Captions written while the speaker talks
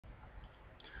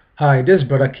Hi, this is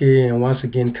Brother K, and once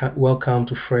again, welcome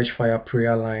to Fresh Fire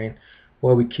Prayer Line,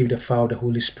 where we keep the fire of the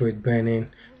Holy Spirit burning.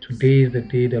 Today is the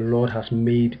day the Lord has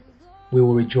made. We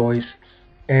will rejoice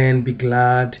and be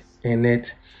glad in it.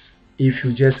 If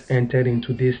you just entered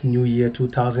into this new year,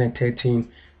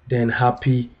 2013, then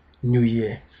Happy New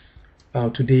Year.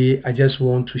 Today, I just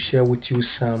want to share with you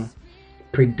some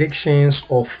predictions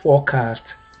or forecast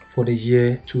for the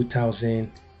year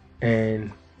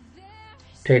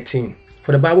 2013.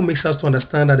 For the Bible makes us to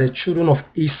understand that the children of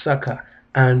Issachar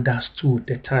understood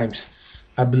the times.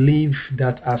 I believe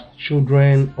that as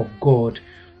children of God,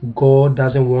 God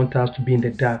doesn't want us to be in the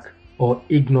dark or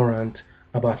ignorant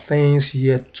about things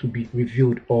yet to be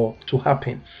revealed or to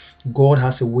happen. God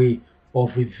has a way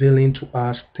of revealing to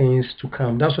us things to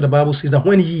come. That's what the Bible says, that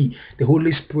when the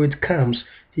Holy Spirit comes,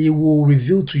 He will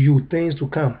reveal to you things to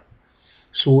come.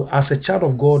 So as a child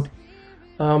of God,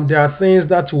 there are things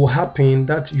that will happen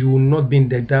that you will not be in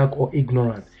the dark or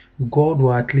ignorant. God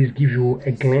will at least give you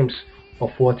a glimpse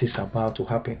of what is about to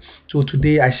happen. So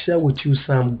today I share with you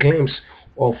some glimpse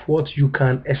of what you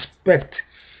can expect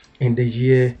in the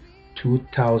year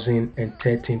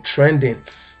 2013 trending.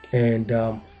 And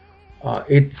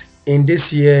in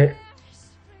this year,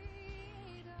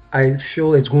 I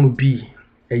feel it's going to be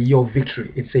a year of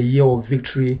victory. It's a year of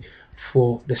victory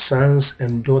for the sons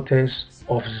and daughters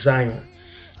of Zion.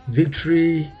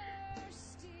 Victory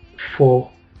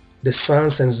for the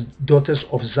sons and daughters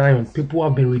of Zion. People who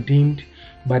have been redeemed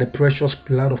by the precious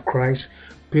blood of Christ.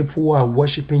 People who are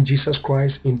worshiping Jesus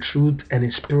Christ in truth and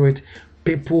in spirit.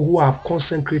 People who have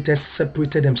consecrated,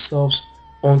 separated themselves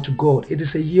unto God. It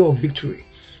is a year of victory.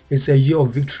 It's a year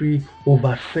of victory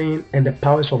over sin and the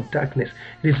powers of darkness.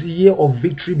 It is a year of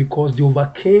victory because they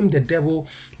overcame the devil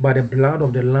by the blood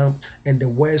of the Lamb and the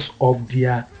words of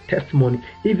their testimony.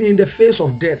 Even in the face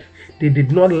of death, they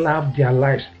did not love their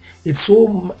lives. They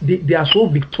are so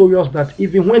victorious that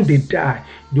even when they die,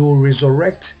 they will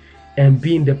resurrect and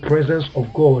be in the presence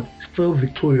of God, still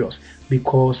victorious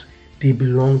because they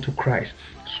belong to Christ.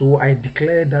 So I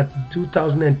declare that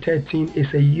 2013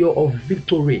 is a year of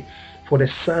victory for the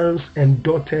sons and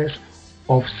daughters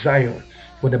of Zion.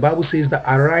 For the Bible says that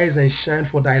arise and shine,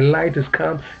 for thy light is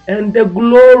come, and the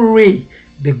glory,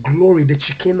 the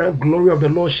Shekinah glory of the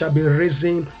Lord shall be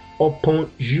risen upon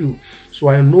you. So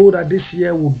I know that this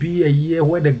year will be a year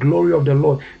where the glory of the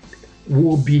Lord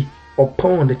will be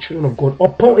upon the children of God.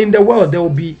 Upon in the world there will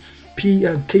be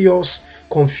chaos,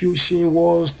 confusion,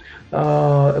 wars,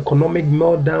 economic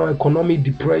meltdown, economic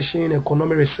depression,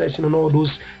 economic recession, and all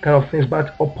those kind of things.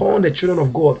 But upon the children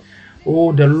of God,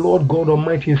 oh, the Lord God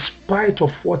Almighty, in spite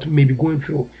of what may be going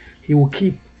through, He will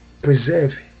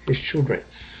preserve His children.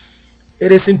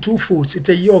 It is in two folds. It's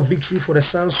a year of victory for the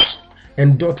sons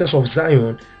and daughters of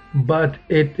Zion, but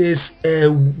it is a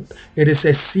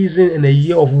season and a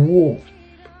year of war,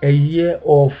 a year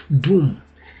of doom,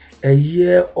 a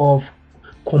year of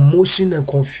commotion and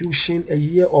confusion, a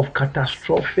year of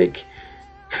catastrophic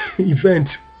event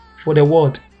for the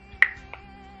world.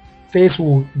 Things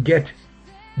will get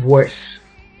worse.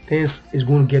 Things is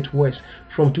going to get worse.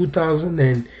 From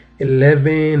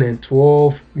 2011 and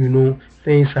 12,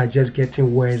 things are just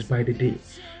getting worse by the day.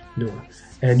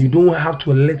 And you don't have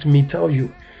to let me tell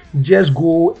you. Just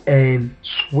go and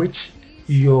switch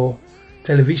your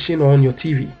television on your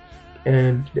TV,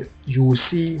 and you will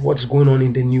see what's going on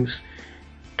in the news.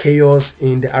 Chaos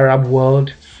in the Arab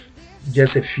world.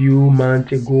 Just a few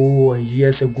months ago and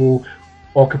years ago,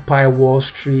 Occupy Wall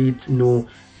Street,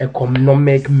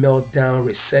 economic meltdown,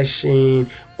 recession,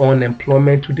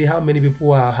 unemployment. Today, how many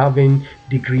people are having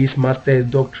degrees, masters,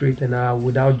 doctorate, and are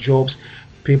without jobs?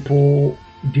 People,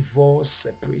 divorce,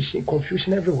 separation,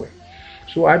 confusion everywhere.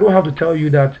 So I don't have to tell you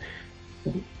that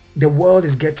the world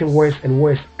is getting worse and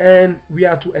worse, and we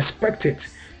are to expect it.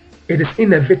 It is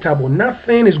inevitable.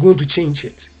 Nothing is going to change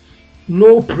it.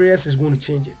 No prayers is going to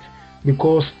change it,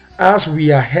 because as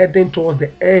we are heading towards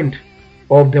the end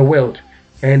of the world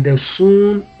and the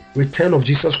soon return of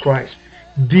Jesus Christ,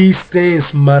 these things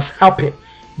must happen.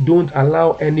 Don't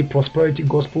allow any prosperity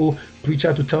gospel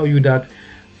preacher to tell you that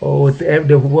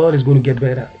the world is going to get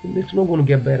better. It's not going to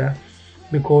get better,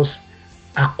 because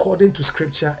according to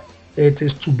scripture, it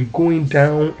is to be going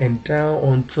down and down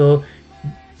until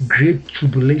great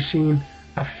tribulation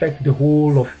affects the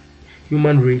whole of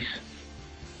human race.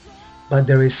 But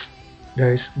there is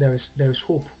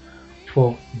hope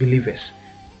for believers,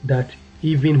 that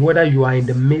even whether you are in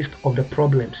the midst of the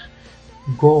problems,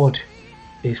 God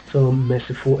is still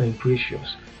merciful and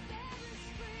gracious,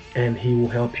 and He will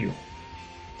help you.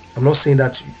 I'm not saying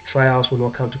that trials will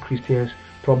not come to Christians,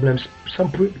 problems. Some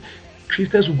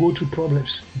Christians will go through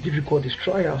problems, difficulties,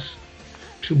 trials.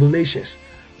 tribulations,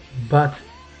 but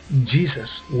Jesus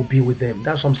will be with them.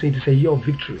 That's what I'm saying. It's a year of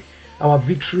victory. Our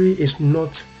victory is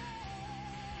not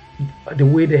the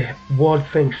way the world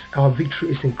thinks. Our victory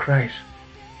is in Christ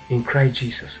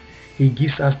Jesus. He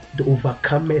gives us the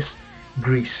overcomer's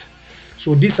grace.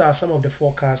 So these are some of the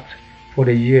forecasts for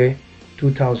the year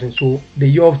 2000. So the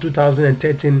year of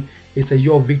 2013 is a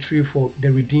year of victory for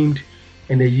the redeemed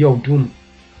and a year of doom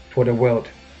for the world.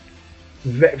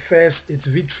 First, it's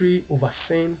victory over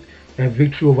sin and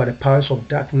victory over the powers of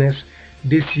darkness.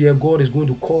 This year, God is going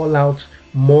to call out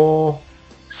more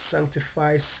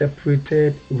sanctified,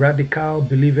 separated, radical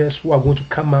believers who are going to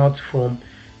come out from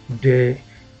the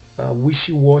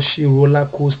wishy-washy, roller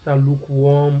coaster,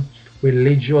 lukewarm,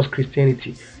 religious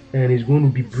Christianity, and is going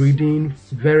to be breeding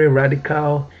very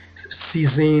radical,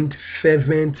 seasoned,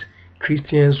 fervent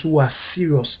Christians who are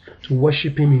serious to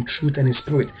worship Him in truth and in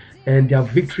spirit. And their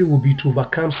victory will be to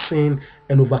overcome sin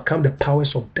and overcome the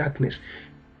powers of darkness.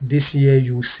 This year,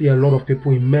 you will see a lot of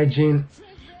people emerging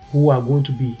who are going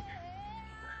to be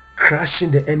crushing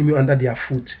the enemy under their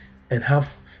foot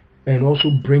and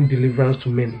also bring deliverance to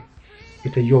many.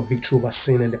 It's a year of victory over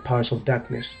sin and the powers of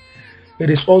darkness. It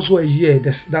is also a year,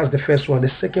 that's the first one.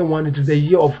 The second one, it is the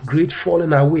year of great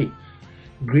falling away.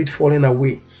 Great falling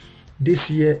away. This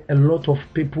year, a lot of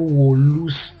people will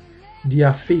lose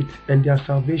their faith and their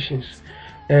salvations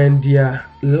and their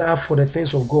love for the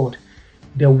things of God.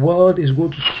 The world is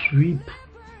going to sweep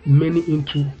many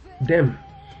into them.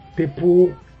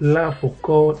 People love for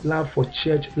God, love for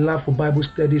church, love for Bible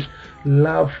studies,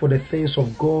 love for the things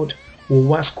of God will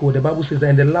wax cold. The Bible says that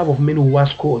in the love of many will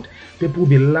wax cold. People will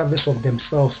be lovers of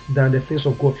themselves than the things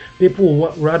of God. People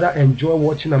will rather enjoy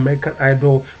watching American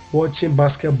Idol, watching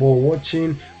basketball,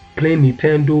 watching playing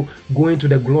Nintendo, going to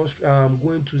the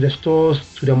going to the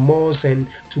stores, to the malls, and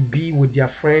to be with their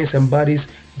friends and buddies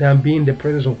than being in the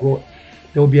presence of God.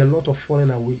 There will be a lot of falling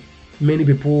away. Many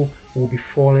people will be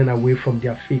falling away from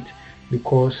their faith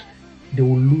because they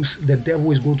will lose. The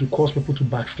devil is going to cause people to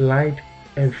backslide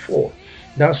and fall.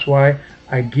 That's why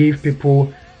I gave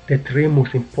people the three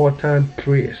most important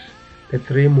prayers. The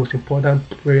three most important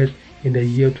prayers in the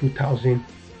year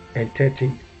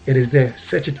 2013. It is there.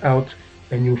 Search it out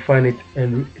and you'll find it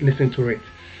and listen to it.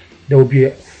 There will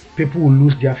be people who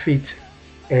lose their faith,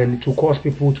 and to cause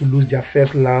people to lose their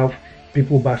first love,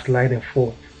 people backslide and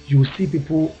fall. You see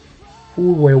people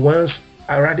who were once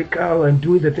radical and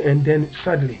doing that, and then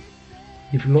suddenly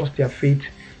they've lost their faith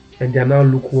and they are now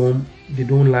lukewarm. They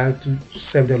don't like to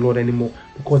serve the Lord anymore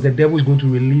because the devil is going to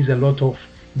release a lot of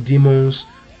demons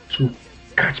to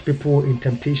catch people in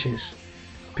temptations.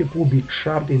 People will be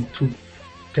trapped into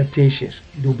temptations.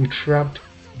 They'll be trapped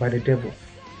by the devil.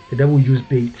 The devil will use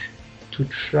bait to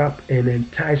trap and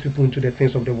entice people into the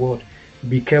things of the world.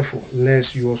 Be careful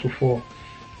lest you also fall.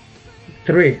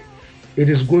 3. It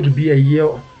is going to be a year,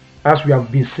 as we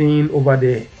have been seeing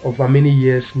over many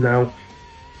years now.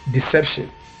 Deception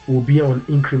will be on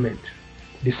increment.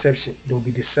 Deception. There will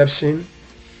be deception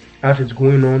as it's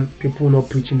going on. People not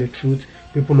preaching the truth.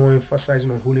 People not emphasizing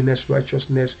on holiness,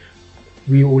 righteousness.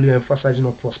 We only emphasizing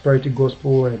on prosperity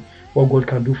gospel and what God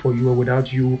can do for you, and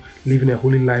without you living a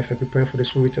holy life and preparing for the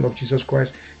soon return of Jesus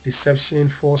Christ. Deception,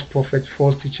 false prophets,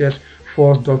 false teachers,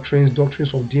 false doctrines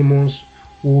of demons,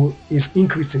 who is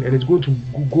increasing, and it's going to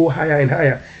go higher and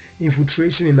higher.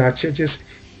 Infiltration in our churches,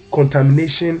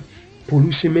 contamination,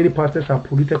 pollution. Many pastors are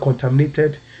polluted,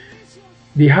 contaminated.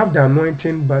 They have the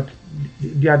anointing, but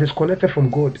they are disconnected from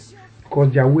God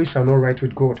because their ways are not right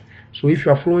with God. So if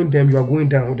you are following them, you are going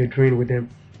down the drain with them.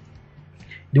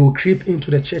 They will creep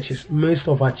into the churches. Most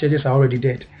of our churches are already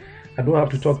dead. I don't have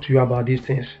to talk to you about these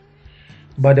things.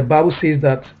 But the Bible says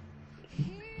that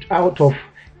out of,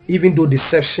 even though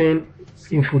deception,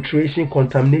 infiltration,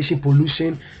 contamination,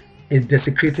 pollution is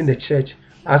desecrating the church,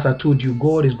 as I told you,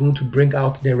 God is going to bring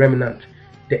out the remnant,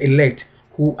 the elect,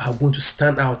 who are going to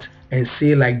stand out and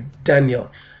say, like Daniel,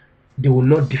 they will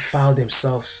not defile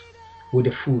themselves with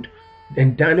the food.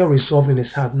 And Daniel resolved in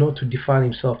his heart not to defile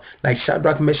himself. Like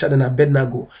Shadrach, Meshach, and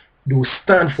Abednego, they will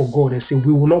stand for God and say,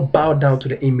 we will not bow down to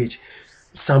the image.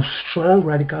 Some strong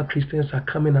radical Christians are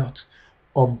coming out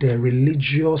of the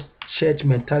religious church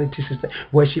mentality system,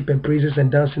 worship and praises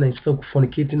and dancing and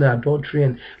fornicating and adultery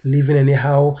and living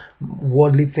anyhow,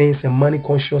 worldly things and money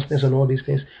consciousness and all these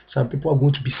things. Some people are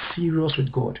going to be serious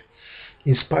with God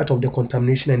in spite of the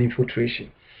contamination and infiltration.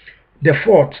 The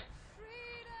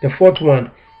fourth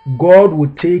one, God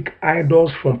will take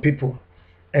idols from people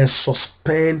and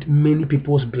suspend many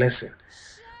people's blessing.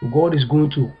 God is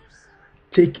going to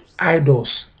take idols.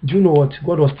 Do you know what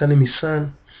God was telling me,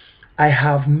 son? I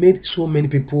have made so many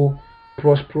people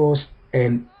prosperous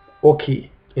and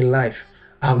okay in life.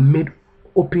 I've made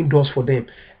open doors for them.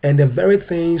 And the very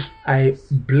things I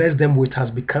bless them with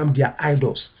has become their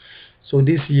idols. So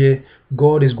this year,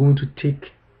 God is going to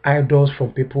take idols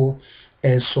from people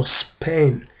and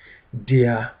suspend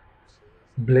their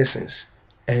blessings.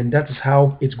 And that is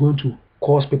how it's going to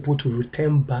cause people to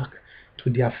return back to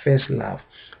their first love.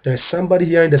 There is somebody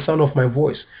hearing the sound of my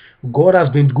voice. God has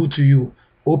been good to you,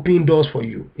 open doors for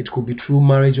you. It could be through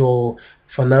marriage or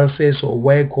finances or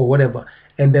work or whatever.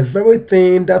 And the very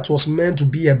thing that was meant to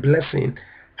be a blessing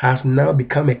has now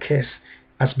become a curse,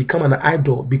 has become an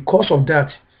idol. Because of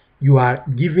that, you are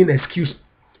giving excuse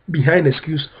behind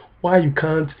excuse why you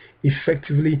can't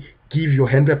effectively give your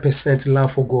 100%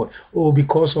 love for God. Oh,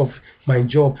 because of my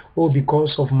job. Oh,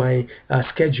 because of my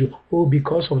schedule. Oh,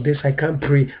 because of this, I can't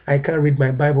pray. I can't read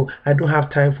my Bible. I don't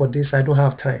have time for this. I don't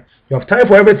have time. You have time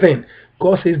for everything.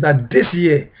 God says that this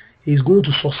year He's going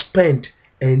to suspend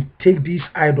and take these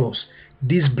idols,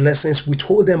 these blessings,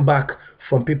 withhold them back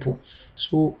from people.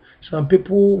 So some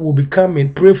people will be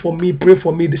coming, pray for me, pray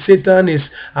for me. The Satan is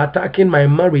attacking my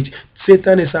marriage.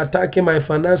 Satan is attacking my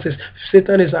finances.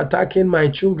 Satan is attacking my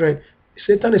children.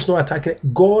 Satan is not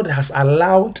attacking. God has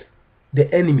allowed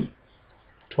the enemy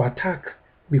to attack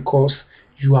because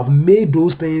you have made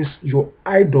those things your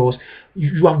idols.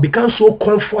 You have become so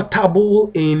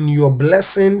comfortable in your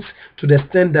blessings to the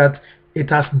extent that it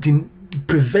has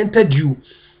prevented you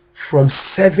from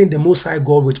serving the Most High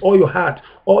God with all your heart,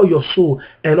 all your soul,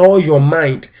 and all your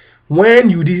mind. When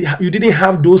you didn't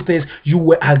have those things, you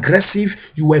were aggressive,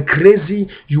 you were crazy,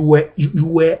 you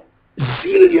were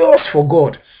zealous for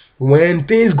God. When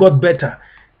things got better,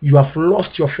 you have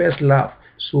lost your first love.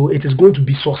 So it is going to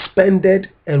be suspended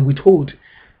and withhold.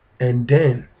 And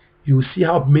then you will see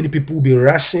how many people will be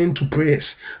rushing to prayers,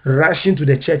 rushing to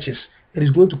the churches. It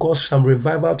is going to cause some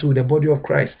revival to the body of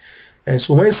Christ. And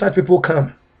so when such people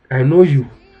come, I know you,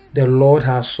 the Lord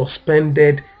has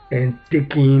suspended and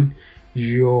taken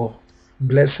your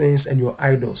blessings and your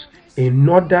idols in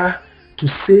order to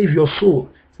save your soul.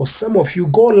 For some of you,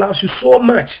 God loves you so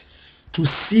much to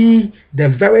see the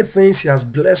very things He has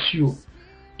blessed you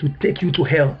to take you to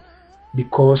hell,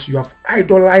 because you have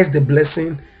idolized the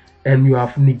blessing and you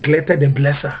have neglected the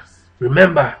blesser.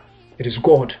 Remember, it is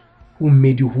God who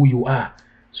made you who you are.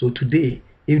 So today,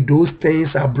 if those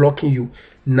things are blocking you,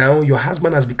 now your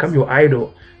husband has become your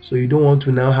idol, so you don't want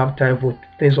to now have time for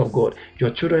things of God, your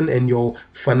children and your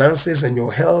finances and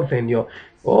your health and your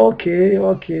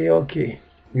okay.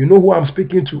 You know who I'm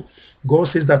speaking to.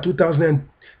 God says that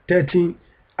 2013,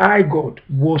 I, God,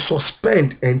 will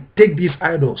suspend and take these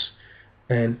idols.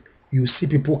 And you see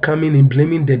people coming and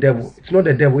blaming the devil. It's not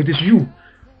the devil, it is you,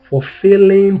 for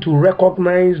failing to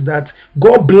recognize that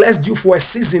God blessed you for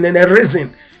a season and a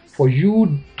reason for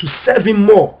you to serve Him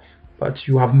more. But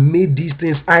you have made these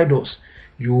things idols.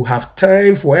 You have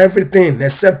time for everything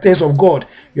except things of God.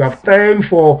 You have time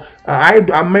for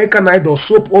American Idol,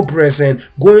 soap operas, and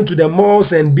going to the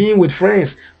malls and being with friends.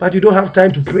 But you don't have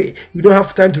time to pray. You don't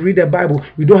have time to read the Bible.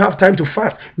 You don't have time to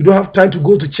fast. You don't have time to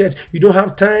go to church. You don't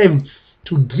have time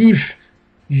to give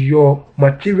your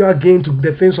material gain to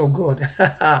the things of God.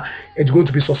 It's going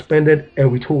to be suspended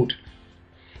and withhold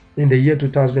in the year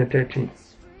 2013.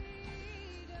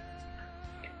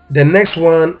 The next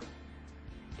one,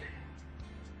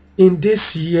 in this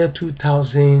year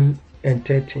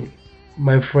 2013,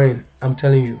 my friend, I'm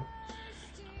telling you,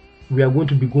 we are going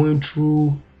to be going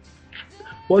through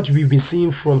what we've been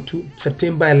seeing from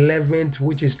September 11th,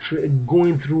 which is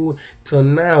going through till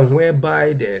now,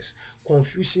 whereby there's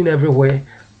confusion everywhere.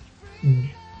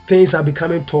 Things are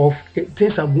becoming tough.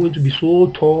 Things are going to be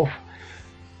so tough.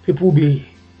 People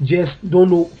just don't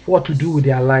know what to do with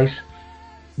their lives.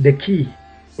 The key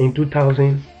in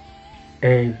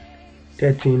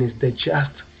 2013 is the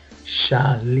just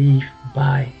shall live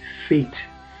by faith.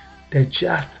 The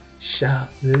just shall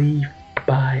live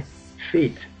by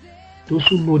faith. Those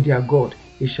who know their God,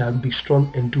 they shall be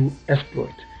strong and do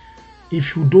exploit.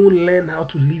 If you don't learn how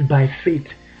to live by faith,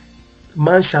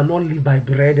 man shall not live by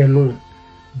bread alone,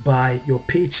 by your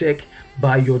paycheck,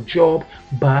 by your job,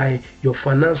 by your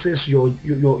finances, your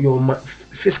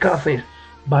fiscal things,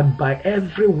 but by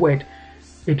every word.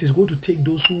 It is going to take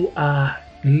those who are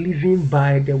living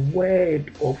by the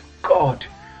word of God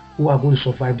who are going to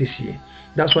survive this year.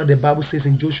 That's why the Bible says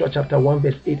in Joshua chapter 1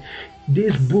 verse 8,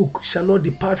 this book shall not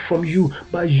depart from you,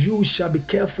 but you shall be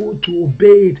careful to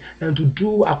obey it and to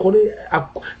do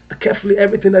carefully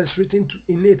everything that is written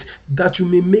in it, that you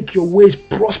may make your ways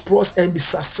prosperous and be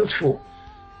successful.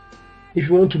 If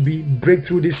you want to be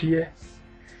breakthrough this year,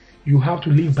 you have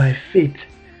to live by faith.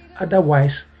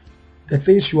 Otherwise, the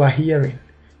things you are hearing,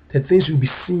 the things you'll be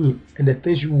seeing, and the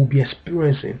things you will be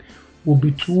experiencing will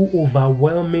be too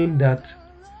overwhelming that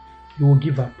you will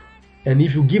give up. And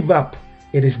if you give up,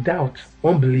 it is doubt,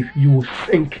 unbelief, you will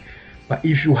sink. But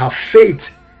if you have faith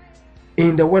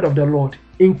in the word of the Lord,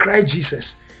 in Christ Jesus,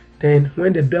 then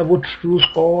when the devil throws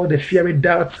all the fiery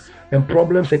darts and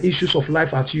problems and issues of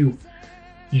life at you,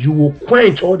 you will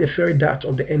quench all the fiery darts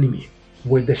of the enemy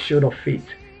with the shield of faith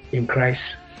in Christ.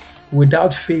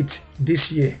 Without faith this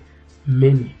year,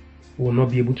 many will not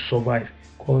be able to survive,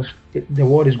 because the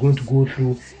world is going to go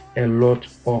through a lot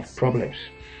of problems.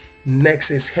 Next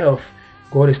is health.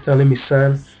 God is telling me,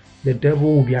 son, the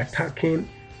devil will be attacking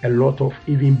a lot of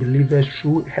even believers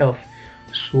through health.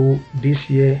 So this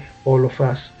year, all of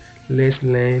us, let's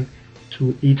learn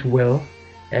to eat well,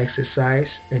 exercise,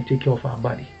 and take care of our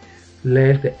body,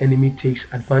 lest the enemy takes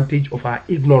advantage of our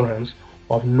ignorance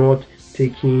of not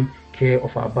taking care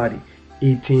of our body,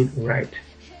 eating right.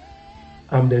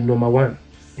 I'm the number one.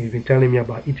 You've been telling me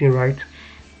about eating right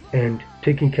and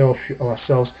taking care of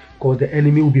ourselves, because the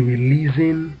enemy will be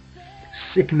releasing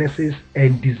sicknesses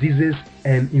and diseases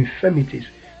and infirmities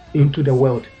into the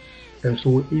world. And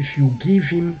so if you give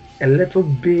him a little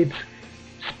bit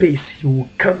space, he will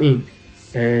come in.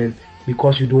 And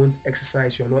because you don't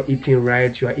exercise, you're not eating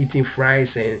right, you are eating fries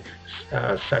and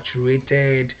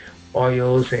saturated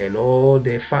oils and all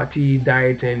the fatty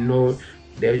diet, and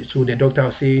so the doctor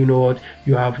will say, you know what,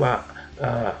 you have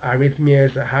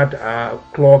arrhythmias, heart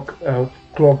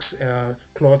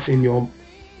clots in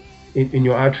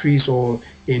your arteries or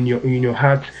in your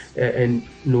heart, and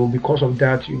because of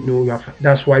that,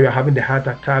 that's why you're having the heart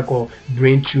attack or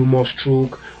brain tumor,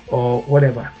 stroke, or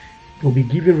whatever. You'll be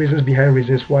giving reasons behind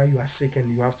reasons why you are sick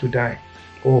and you have to die,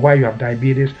 or why you have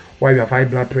diabetes, why you have high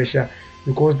blood pressure,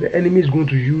 because the enemy is going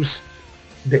to use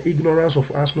the ignorance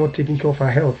of us not taking care of our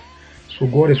health. So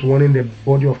God is warning the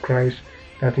body of Christ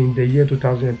that in the year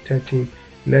 2013,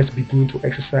 let's begin to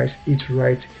exercise, eat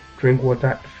right, drink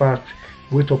water, fast,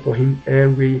 wait upon him,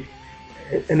 and we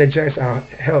energize our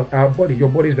health, our body. Your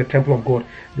body is the temple of God.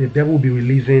 The devil will be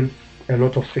releasing a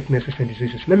lot of sicknesses and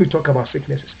diseases. Let me talk about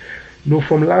sicknesses.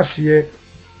 From last year,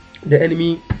 the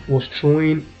enemy was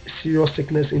throwing serious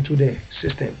sickness into the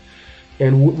system.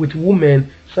 And with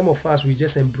women, some of us, we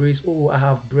just embrace, I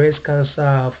have breast cancer,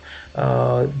 I have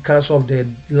cancer of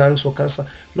the lungs or cancer.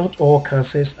 Not all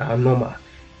cancers are normal.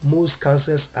 Most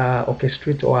cancers are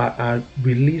orchestrated or are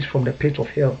released from the pit of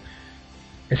hell.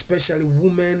 Especially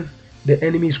women, the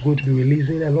enemy is going to be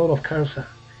releasing a lot of cancer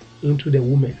into the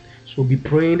women. So be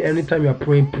praying. Anytime you are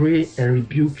praying, pray and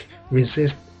rebuke,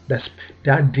 resist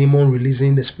that demon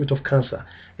releasing the spirit of cancer.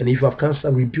 And if you have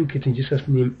cancer, rebuke it in Jesus'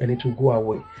 name and it will go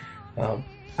away.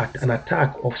 An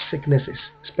attack of sicknesses,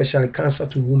 especially cancer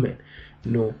to women,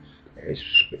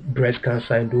 breast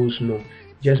cancer and those,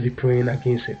 just be praying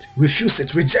against it. Refuse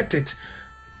it, reject it.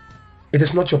 It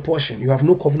is not your portion. You have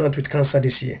no covenant with cancer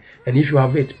this year. And if you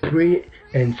have it, pray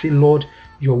and say, Lord,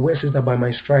 your word says that by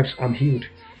my stripes I'm healed.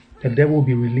 The devil will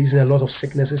be releasing a lot of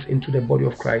sicknesses into the body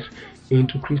of Christ,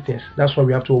 into Christians. That's why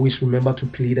we have to always remember to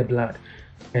plead the blood.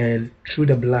 And through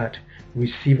the blood,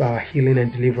 receive our healing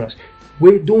and deliverance.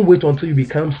 Don't wait until you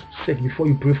become sick before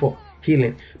you pray for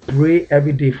healing. Pray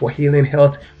every day for healing,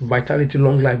 health, vitality,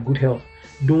 long life, good health.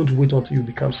 Don't wait until you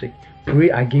become sick. Pray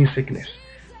against sickness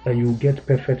and you will get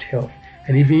perfect health.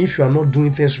 And even if you are not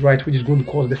doing things right, which is going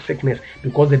to cause the sickness,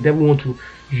 because the devil wants to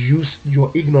use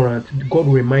your ignorance, God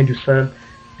will remind you, son,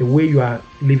 the way you are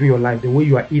living your life, the way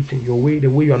you are eating, the way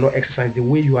you are not exercising, the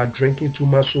way you are drinking too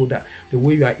much soda, the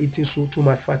way you are eating too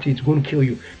much fatty, it's going to kill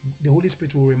you. The Holy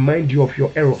Spirit will remind you of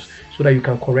your errors so that you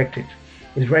can correct it.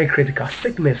 It's very critical.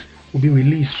 Sickness will be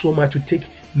released so much to take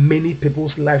many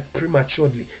people's life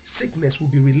prematurely. Sickness will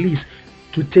be released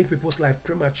to take people's life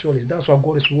prematurely. That's why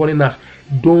God is warning us.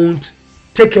 Don't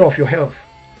take care of your health.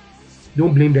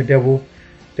 Don't blame the devil.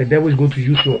 The devil is going to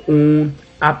use your own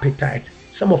appetite.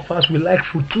 Some of us, we like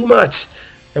food too much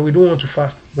and we don't want to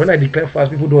fast. When I declare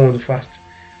fast, people don't want to fast.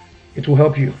 It will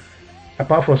help you.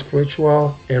 Apart from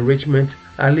spiritual enrichment,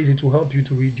 at least it will help you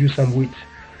to reduce some weight.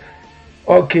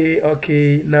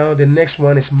 Okay. Now the next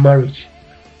one is marriage.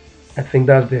 I think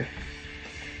that's the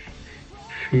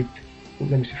fifth.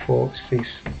 Let me see, 4, 6.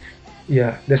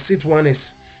 Yeah, the sixth one is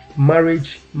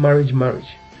marriage.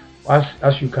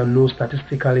 As you can know,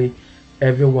 statistically,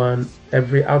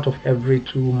 out of every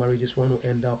 2 marriages, one will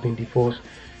end up in divorce.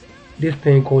 This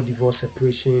thing called divorce,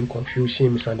 separation,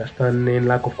 confusion, misunderstanding,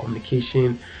 lack of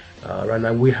communication,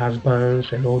 runaway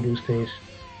husbands, and all those things,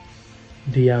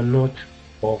 they are not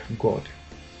of God.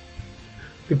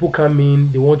 People come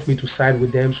in, they want me to side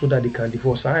with them so that they can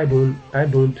divorce. I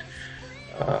don't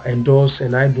endorse,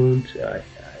 and I don't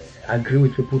agree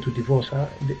with people to divorce.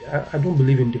 I don't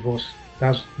believe in divorce.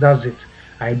 That's it.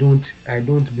 I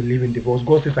don't believe in divorce.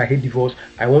 God says I hate divorce.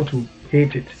 I want to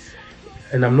hate it.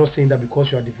 And I'm not saying that because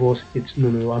you are divorced, it's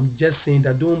no. I'm just saying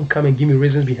that don't come and give me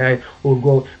reasons behind, oh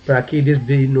God, but okay, this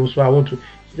day, no, so I want to.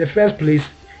 The first place,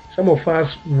 some of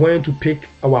us went to pick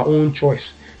our own choice.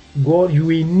 God, you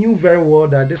knew very well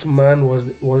that this man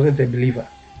wasn't a believer.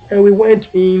 And we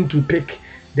went in to pick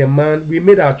the man. We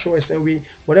made our choice, and we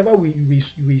whatever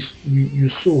you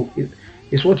sow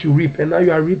is what you reap. And now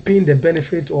you are reaping the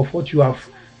benefit of what you have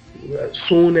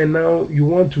soon, and now you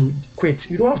want to quit.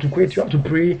 You don't have to quit. You have to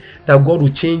pray that God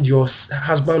will change your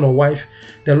husband or wife.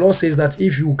 The Lord says that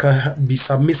if you can be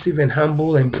submissive and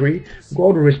humble and pray,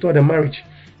 God will restore the marriage.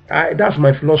 That's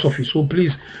my philosophy. So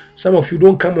please, some of you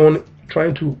don't come on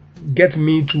trying to get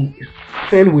me to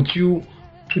send with you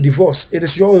to divorce. It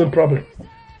is your own problem.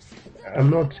 I'm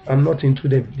not into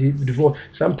the divorce.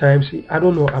 Sometimes I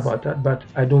don't know about that, but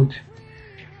I don't.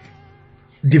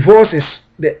 Divorce is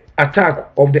the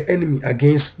attack of the enemy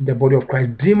against the body of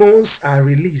Christ. Demons are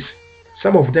released.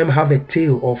 Some of them have a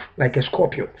tail of like a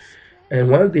scorpion. And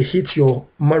once they hit your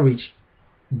marriage,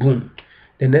 boom.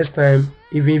 The next time,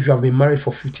 even if you have been married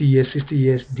for 50 years, 60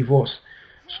 years, divorce.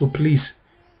 So please,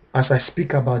 as I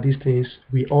speak about these things,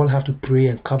 we all have to pray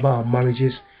and cover our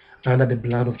marriages under the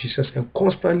blood of Jesus and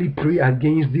constantly pray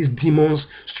against these demons.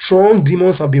 Strong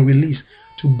demons have been released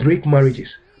to break marriages.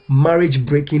 Marriage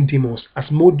breaking demons,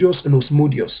 Asmodeus and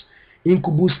Osmodeus,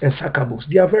 Incubus and Succubus.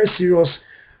 They are very serious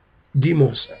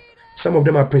demons. Some of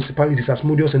them are principalities,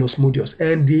 Asmodeus and Osmodeus,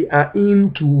 and they are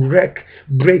in to wreck,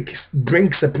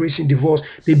 bring separation, divorce.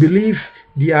 They believe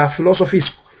their philosophy is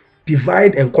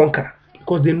divide and conquer,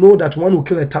 because they know that one will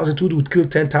kill 1,000, two will kill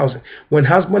 10,000. When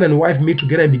husband and wife meet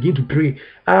together and begin to pray,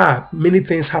 many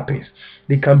things happen.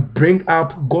 They can bring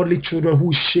up godly children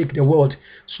who shake the world.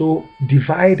 So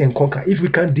divide and conquer. If we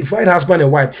can divide husband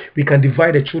and wife, we can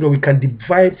divide the children. We can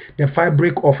divide the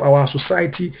fabric of our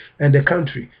society and the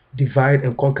country. Divide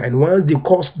and conquer. And once they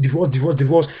cause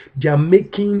divorce, they are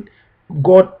making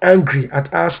God angry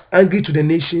at us, angry to the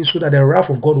nation, so that the wrath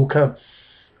of God will come.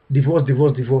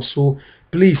 Divorce. So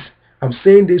please, I'm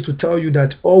saying this to tell you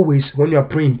that always when you are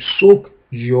praying, soak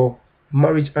your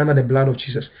marriage under the blood of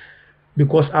Jesus.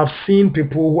 Because I've seen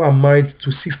people who are married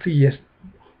to 60 years,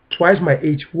 twice my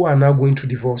age, who are now going to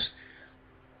divorce.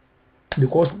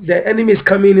 Because the enemy is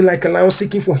coming in like a lion,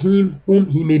 seeking for him whom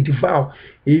he may devour.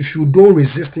 If you don't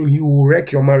resist him, he will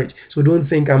wreck your marriage. So don't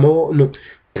think no.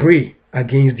 Pray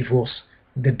against divorce.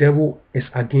 The devil is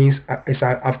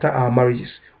after our marriages.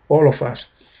 All of us.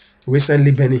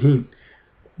 Recently, Benny Hinn,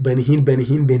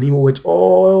 with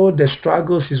all the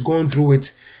struggles he's going through with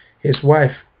his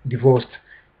wife, divorced.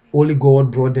 Only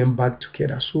God brought them back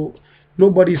together. So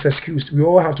nobody is excused. We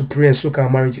all have to pray and soak our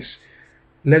marriages,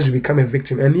 lest you become a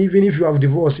victim. And even if you have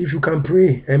divorced, if you can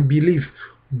pray and believe,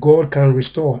 God can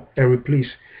restore and replace.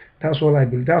 That's all I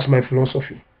believe. That's my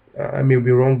philosophy. I may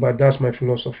be wrong, but that's my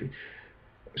philosophy.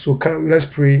 So let's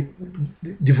pray.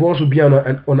 Divorce will be on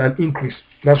an increase.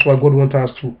 That's what God wants us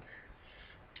to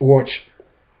watch.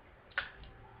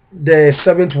 The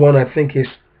seventh one, I think, is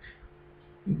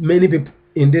many people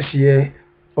in this year,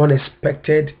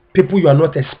 unexpected people you are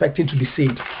not expecting to be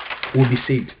saved will be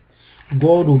saved.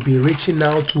 God will be reaching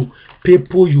out to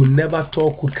people you never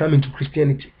thought could come into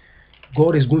Christianity.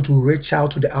 God is going to reach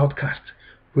out to the outcast,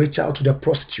 reach out to the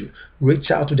prostitute, reach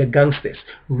out to the gangsters,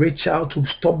 reach out to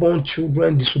stubborn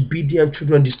children, disobedient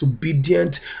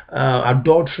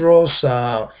adulterers,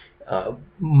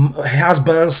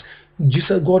 husbands.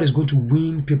 Jesus, God is going to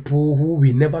win people who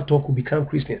we never thought could become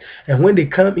Christians. And when they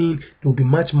come in, they'll be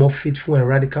much more faithful and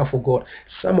radical for God.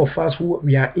 Some of us who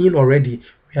we are in already,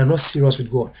 we are not serious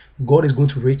with God. God is going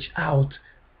to reach out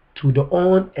to the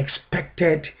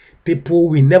unexpected people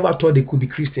we never thought they could be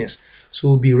Christians.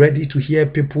 So be ready to hear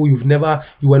people you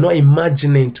were not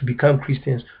imagining to become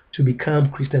Christians, to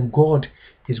become Christian. God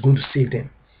is going to save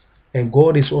them. And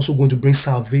God is also going to bring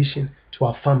salvation to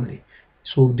our family.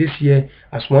 So this year,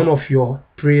 as one of your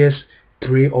prayers,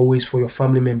 pray always for your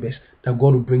family members, that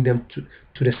God will bring them to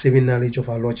the saving knowledge of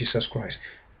our Lord Jesus Christ.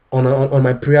 On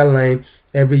my prayer line,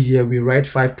 every year we write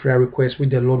 5 prayer requests which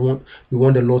we want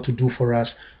the Lord to do for us.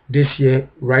 This year,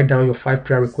 write down your 5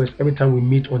 prayer requests. Every time we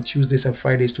meet on Tuesdays and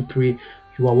Fridays to pray,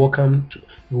 you are welcome.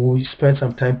 We will spend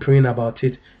some time praying about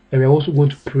it. And we are also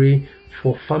going to pray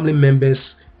for family members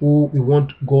who we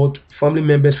want God, family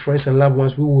members, friends and loved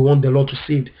ones who we want the Lord to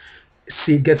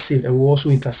get saved, and we'll also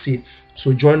intercede.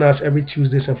 So join us every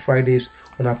Tuesdays and Fridays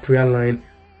on our prayer line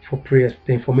for prayers.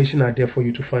 The information are there for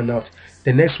you to find out.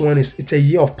 The next one is, it's a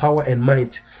year of power and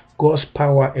might. God's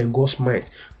power and God's might.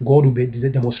 God will be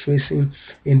demonstrating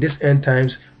in this end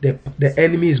times. The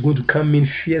enemy is going to come in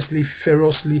fiercely,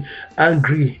 ferociously,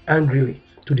 angrily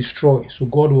to destroy. So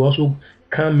God will also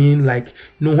come in like,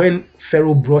 when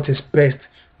Pharaoh brought his best,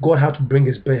 God had to bring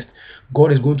his best.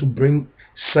 God is going to bring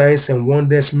signs and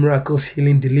wonders, miracles,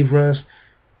 healing, deliverance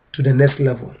to the next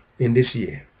level in this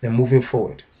year and moving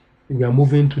forward. We are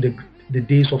moving to the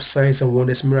days of signs and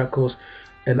wonders, miracles.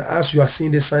 And as you are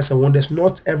seeing the signs and wonders,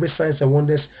 not every signs and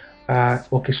wonders are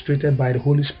orchestrated by the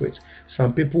Holy Spirit.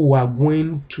 Some people who are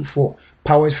going for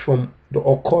powers from the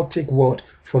occultic world,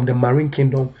 from the marine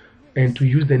kingdom, and to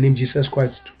use the name Jesus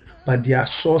Christ, but their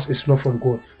source is not from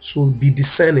God. So be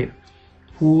discerning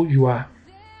who you are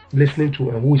listening to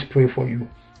and who is praying for you,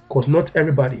 because not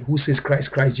everybody who says Christ,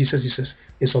 Jesus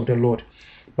is of the Lord.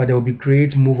 But there will be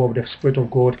great move of the Spirit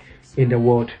of God in the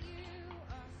world.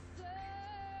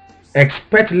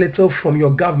 Expect little from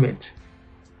your government,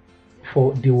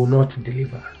 for they will not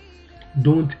deliver.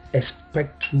 Don't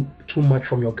expect too much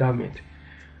from your government.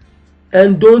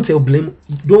 And don't blame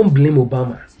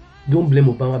Obama. Don't blame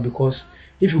Obama, because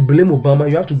if you blame Obama,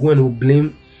 you have to go and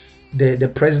blame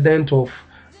the president of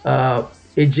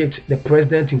Egypt, the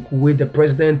president in Kuwait, the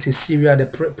president in Syria, the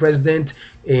president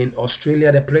in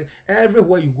Australia,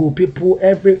 everywhere you go,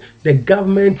 the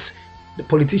government, the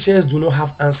politicians do not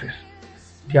have answers.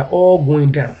 They are all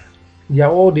going down. They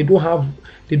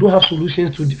don't have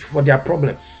solutions for their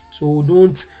problem. So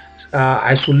don't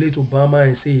isolate Obama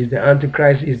and say he's the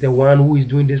Antichrist, he's the one who is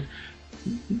doing this.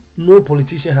 No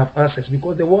politician have answers,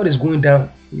 because the world is going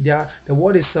down. The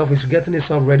world itself is getting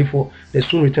itself ready for the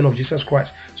soon return of Jesus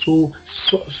Christ. So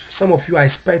some of you are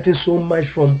expecting so much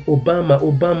from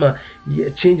Obama.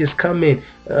 Change is coming.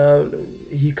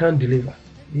 He can't deliver.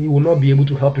 He will not be able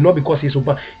to help you. Not because he's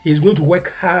Obama. He's going to work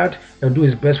hard and do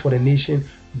his best for the nation,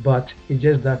 but it's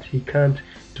just that he can't.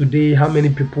 Today, how many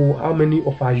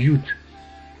of our youth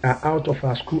are out of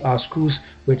our schools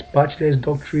with bachelor's,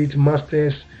 doctorate,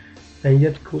 masters, and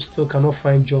yet still cannot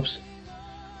find jobs?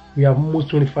 We have almost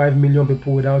 25 million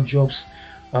people without jobs.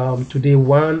 Today,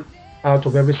 1 out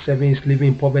of every 7 is living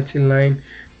in poverty line.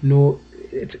 No,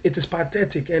 it is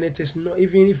pathetic, and it is not,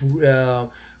 even if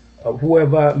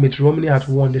whoever Mitt Romney has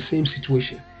won, the same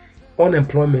situation,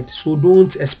 unemployment. So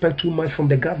don't expect too much from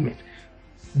the government.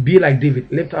 Be like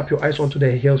David. Lift up your eyes unto the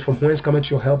hills, from whence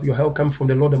cometh your help. Your help comes from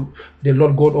the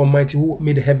Lord God Almighty, who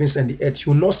made the heavens and the earth.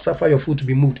 You will not suffer your foot to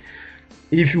be moved.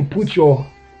 If you put your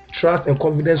trust and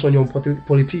confidence on your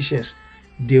politicians,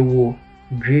 they will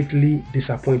greatly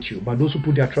disappoint you. But those who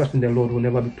put their trust in the Lord will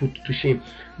never be put to shame.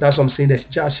 That's what I'm saying. The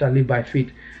just shall live by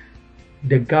faith.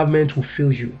 The government will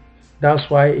fail you. That's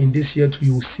why in this year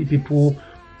you will see people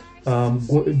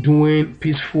doing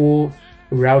peaceful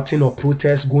routing or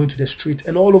protests, going to the street,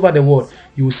 and all over the world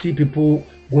you will see people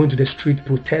going to the street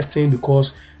protesting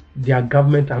because their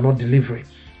government are not delivering.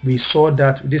 We saw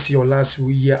that this year last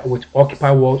year with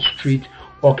Occupy Wall Street,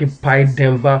 Occupy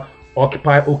Denver,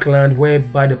 Occupy Oakland,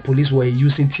 whereby the police were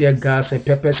using tear gas and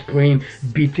pepper spraying,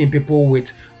 beating people with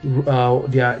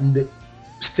the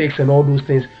sticks and all those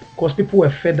things, because people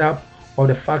were fed up of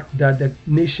the fact that the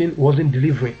nation wasn't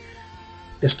delivering.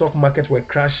 The stock markets were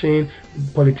crashing,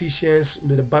 politicians,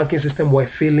 the banking system were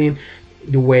failing,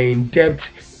 they were in debt,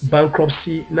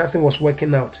 bankruptcy, nothing was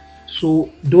working out. So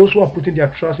those who are putting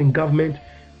their trust in government,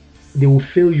 they will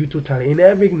fail you totally, in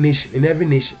every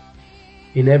nation.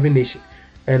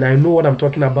 And I know what I'm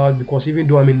talking about, because even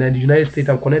though I'm in the United States,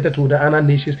 I'm connected to the other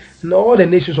nations, and all the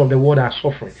nations of the world are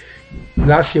suffering.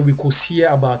 Last year we could hear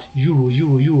about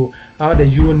euro, how the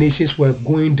euro nations were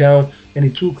going down, and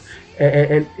it took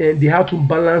and they have to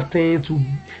balance things, to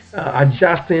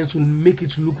adjust things, to make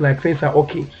it look like things are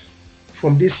okay.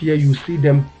 From this year you see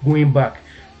them going back.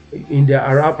 In the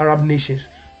Arab nations,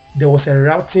 there was a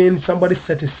routing. Somebody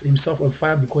set himself on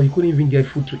fire because he couldn't even get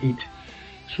food to eat.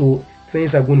 So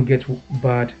things are going to get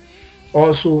bad.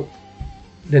 Also,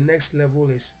 the next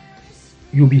level is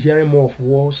you'll be hearing more of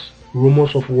wars,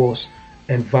 rumors of wars,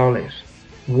 and violence.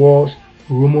 Wars,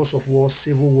 rumors of wars,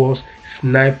 civil wars,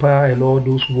 sniper, and all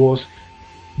those wars.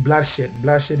 Bloodshed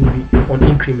will be on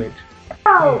increment.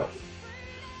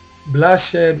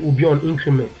 Bloodshed will be on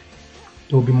increment.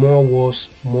 There will be more wars.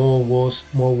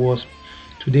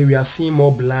 Today we are seeing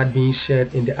more blood being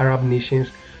shed in the Arab nations.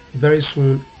 Very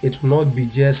soon it will not be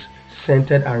just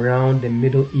centered around the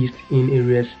Middle East in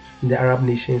areas in the Arab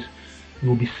nations. You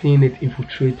will be seeing it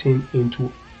infiltrating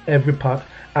into every part,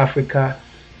 Africa,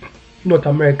 North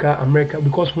America,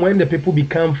 because when the people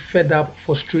become fed up,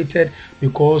 frustrated,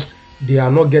 because they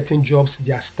are not getting jobs,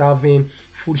 they are starving,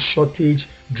 food shortage,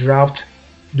 drought,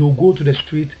 they'll go to the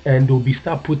street and they'll be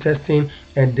start protesting,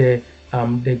 and the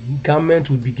the government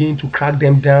will begin to crack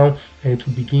them down, and it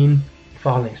will begin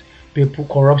violence, people,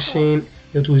 corruption.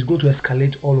 It is going to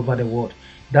escalate all over the world.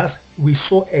 We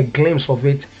saw a glimpse of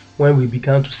it when we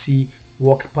began to see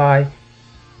Occupy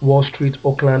Wall Street,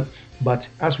 Oakland. But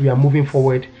as we are moving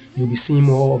forward, you'll be seeing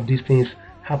more of these things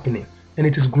happening. And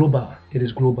it is global. It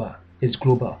is global. It's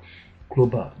global.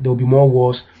 Global. There will be more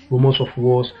wars, rumors of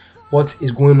wars. What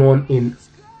is going on in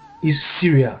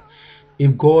Syria?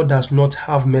 If God does not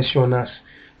have mercy on us,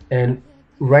 and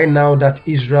right now that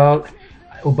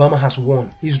Obama has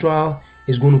won, Israel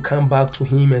is going to come back to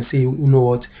him and say, you know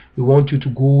what, we want you to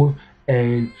go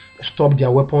and stop their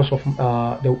weapons of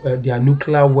their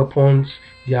nuclear weapons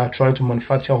they are trying to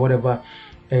manufacture, whatever,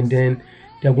 and then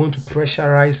they're going to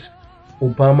pressurize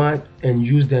Obama and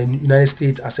use the United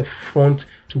States as a front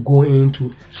to go in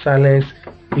to silence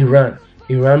Iran.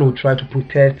 Iran will try to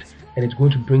protest, and it's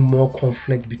going to bring more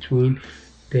conflict between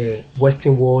the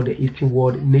Western world, the Eastern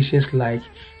world, nations like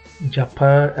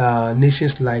Japan,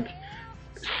 nations like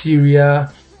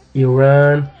Syria,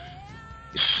 Iran,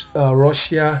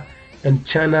 Russia, and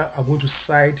China are going to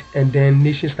side, and then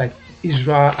nations like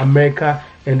Israel, America,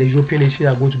 and the European nations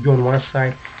are going to be on one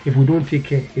side. If we don't take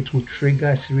care, it will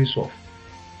trigger a series of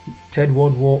Third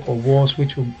World War or wars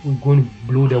which will going to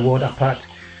blow the world apart.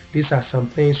 These are some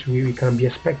things we can be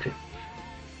expecting.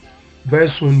 Very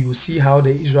soon you will see how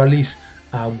the Israelis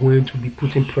are going to be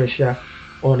putting pressure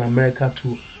on America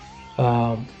to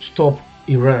stop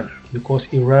Iran, because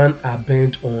Iran are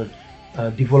bent on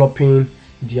developing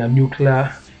their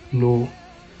nuclear,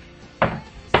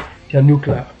 their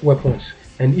nuclear weapons.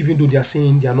 And even though they are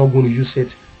saying they are not going to use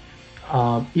it,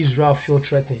 Israel feel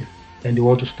threatened and they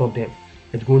want to stop them.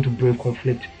 It's going to bring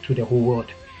conflict to the whole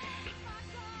world.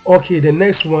 Okay, the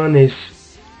next one is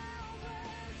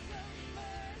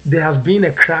there has been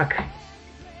a crack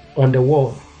on the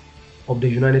wall of the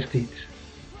United States.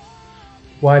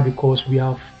 Why? Because we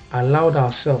have allowed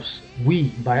ourselves, we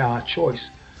by our choice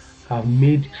have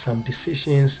made some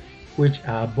decisions which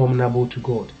are abominable to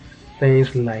God.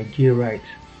 Things like gay rights,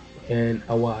 and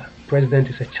our president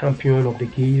is a champion of the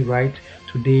gay right.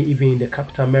 Today, even in the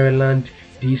capital Maryland,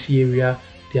 DC area,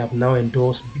 they have now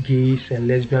endorsed gays and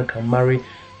lesbians can marry.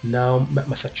 Now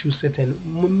Massachusetts and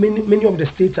many of the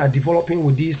states are developing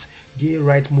with this gay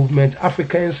right movement.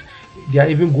 Africans, they are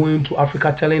even going to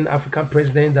Africa, telling African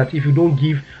presidents that if you don't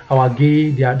give our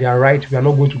gay their right, we are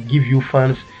not going to give you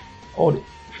funds. Or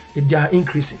they are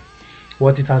increasing.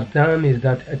 What it has done is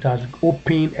that it has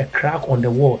opened a crack on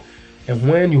the wall. And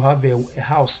when you have a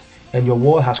house and your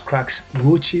wall has cracks,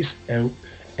 roaches and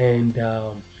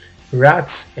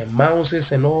rats and mouses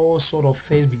and all sort of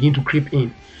things begin to creep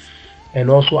in, and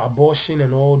also abortion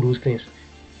and all those things.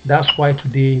 That's why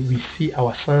today we see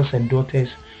our sons and daughters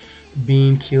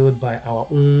being killed by our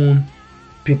own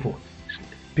people.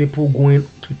 People going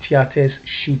to theaters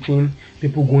shooting,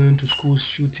 people going to schools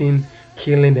shooting,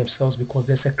 killing themselves, because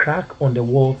there's a crack on the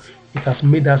wall. It has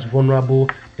made us vulnerable,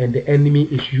 and the enemy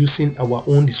is using our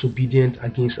own disobedience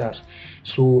against us.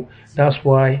 So that's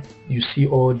why you see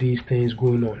all these things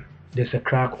going on. There's a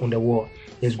crack on the wall.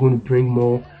 It's going to bring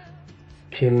more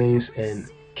killings and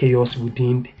chaos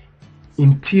within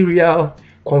interior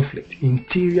conflict,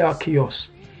 interior chaos,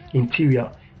 interior,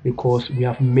 because we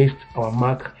have missed our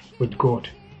mark with God.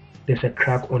 There's a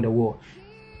crack on the wall.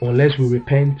 Unless we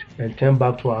repent and turn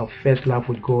back to our first love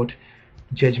with God,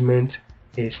 judgment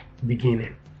is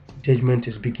beginning. Judgment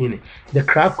is beginning. The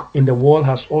crack in the wall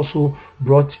has also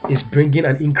bringing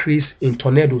an increase in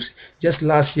tornadoes. Just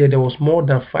last year there was more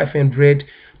than 500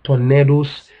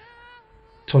 tornadoes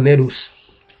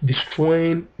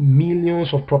destroying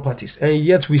millions of properties, and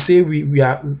yet we say we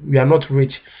are not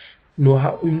rich.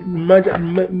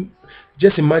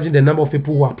 Just imagine the number of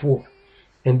people who are poor,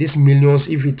 and these millions,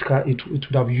 if it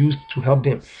would have used to help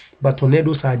them. But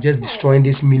tornadoes are just destroying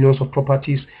these millions of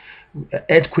properties.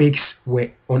 Earthquakes were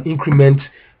on increment.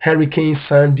 Hurricanes,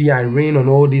 Sandy, Irene, and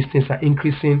all these things are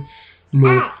increasing.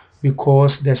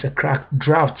 Because there's a crack.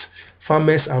 Drought.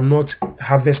 Farmers are not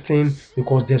harvesting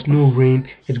because there's no rain.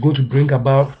 It's going to bring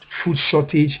about food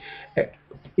shortage,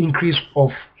 increase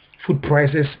of food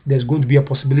prices. There's going to be a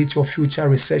possibility of future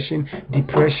recession,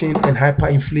 depression, and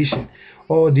hyperinflation.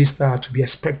 All these are to be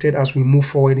expected as we move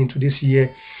forward into this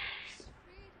year.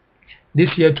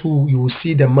 This year too, you will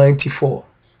see the mighty fall.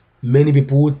 Many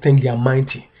people would think they are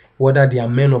mighty, whether they are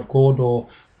men of God or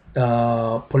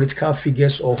political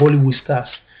figures or Hollywood stars,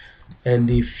 and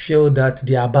they feel that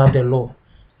they are above the law.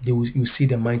 You see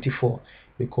the mighty fall,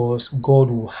 because God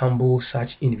will humble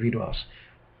such individuals,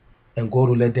 and God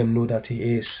will let them know that He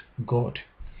is God.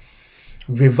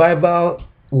 Revival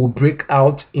will break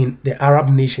out in the Arab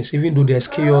nations. Even though there's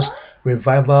chaos,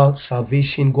 revival,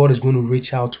 salvation. God is going to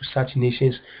reach out to such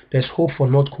nations. There's hope for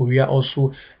North Korea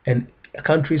also, and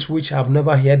countries which have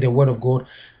never heard the word of God.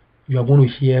 You are going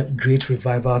to hear great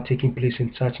revival taking place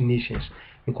in such nations,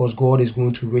 because God is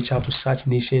going to reach out to such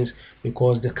nations,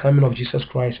 because the coming of Jesus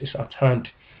Christ is at hand.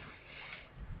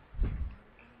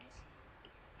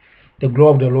 The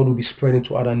glory of the Lord will be spreading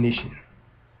to other nations.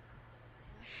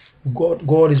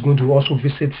 God is going to also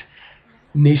visit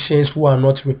nations who are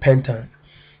not repentant.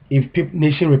 If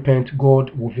nations repent, God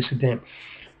will visit them.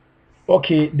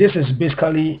 Okay, this is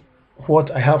basically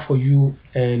what I have for you,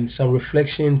 and some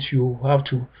reflections you have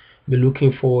to be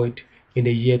looking forward in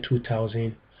the year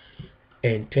 2013.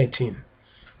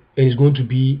 It is going to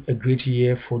be a great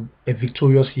year, for a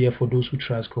victorious year for those who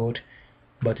trust God,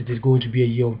 but it is going to be a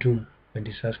year of doom and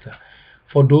disaster.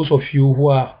 For those of you who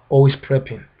are always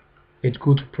prepping, it's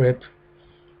good to prep,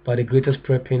 but the greatest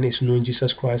prepping is knowing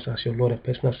Jesus Christ as your Lord and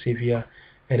personal Savior,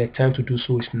 and the time to do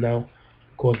so is now,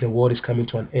 because the world is coming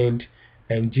to an end,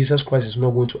 and Jesus Christ is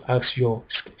not going to ask your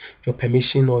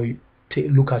permission, or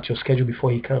look at your schedule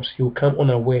before He comes. He will come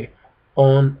unaware,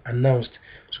 unannounced.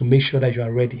 So make sure that you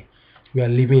are ready. We are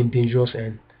living in dangerous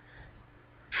and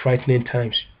frightening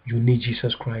times. You need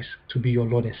Jesus Christ to be your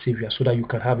Lord and Savior, so that you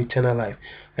can have eternal life.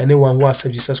 Anyone who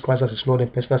accepts Jesus Christ as his Lord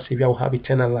and personal Savior will have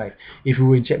eternal life. If you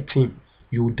reject Him,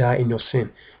 you will die in your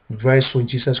sin. Very soon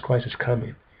Jesus Christ is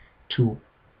coming to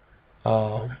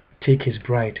take His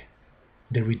bride,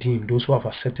 the redeemed, those who have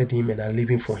accepted Him and are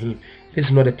living for Him. This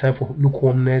is not a time for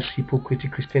lukewarmness,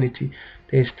 hypocritical Christianity.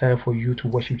 There is time for you to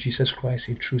worship Jesus Christ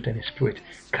in truth and in spirit.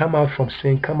 Come out from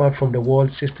sin, come out from the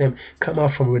world system, come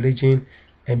out from religion,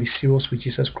 and be serious with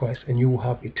Jesus Christ, and you will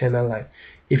have eternal life.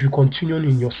 If you continue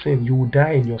in your sin, you will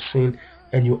die in your sin,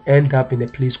 and you end up in a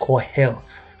place called hell,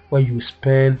 where you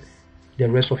spend the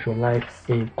rest of your life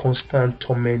in constant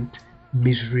torment,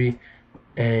 misery,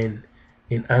 and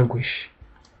in anguish.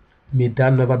 May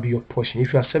that never be your portion.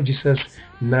 If you accept Jesus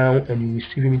now and you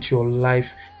receive Him into your life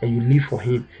and you live for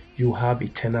Him, you have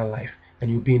eternal life and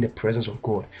you'll be in the presence of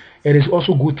God. It is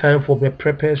also good time for the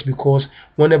preppers, because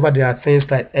whenever there are things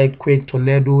like earthquake,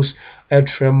 tornadoes, earth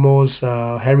tremors,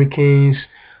 hurricanes,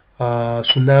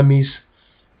 tsunamis,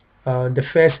 the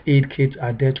first aid kits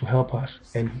are there to help us,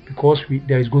 and because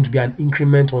there is going to be an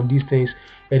increment on these things,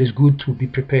 it is good to be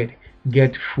prepared.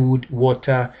 Get food,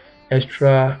 water,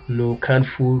 extra, canned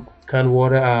food, canned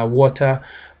water,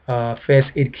 first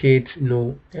aid kit,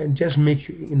 and just make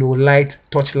light,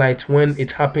 torchlight when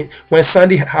it happened. When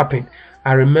Sandy happened,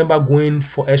 I remember going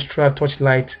for extra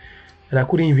torchlight, and I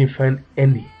couldn't even find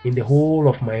any in the whole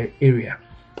of my area.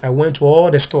 I went to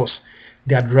all the stores.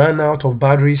 They had run out of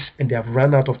batteries and they have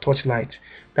run out of torchlight.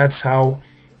 That's how,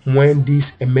 when these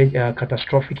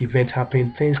catastrophic events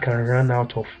happen, things can run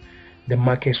out of the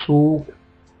market so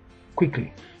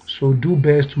quickly. So do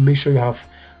best to make sure you have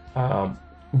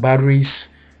batteries,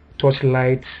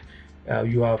 torchlights,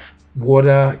 you have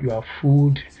water, you have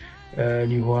food,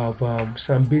 and you have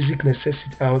some basic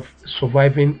necessity of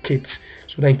surviving kits,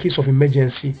 so that in case of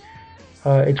emergency,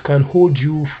 it can hold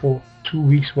you for 2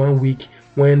 weeks, 1 week,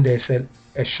 when there's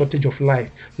a shortage of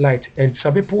light. And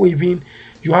some people, even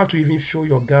you have to even fill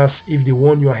your gas if they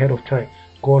warn you ahead of time,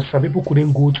 because some people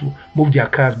couldn't go to move their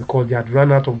cars because they had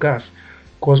run out of gas,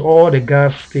 because all the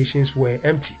gas stations were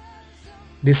empty.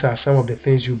 These are some of the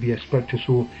things you'll be expecting.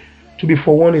 So to be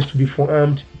forewarned is to be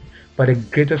forearmed, but the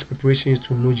greatest preparation is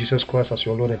to know Jesus Christ as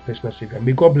your Lord and personal Savior.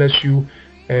 May God bless you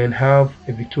and have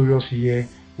a victorious year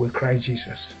with Christ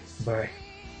Jesus. Bye.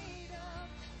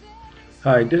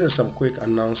 Hi, this is some quick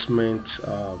announcement.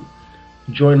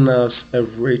 Join us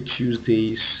every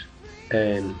Tuesdays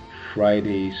and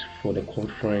Fridays for the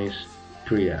conference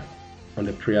prayer on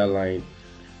the prayer line.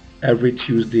 Every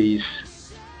Tuesdays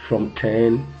from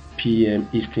 10 p.m.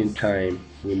 Eastern Time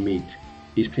we meet.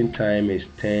 Eastern Time is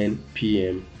 10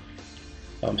 p.m.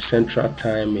 Central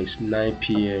Time is 9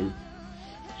 p.m.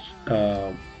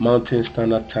 Mountain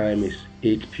Standard Time is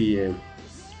 8 p.m.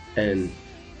 and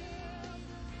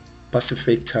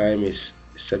Pacific Time is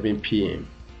 7 p.m.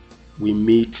 We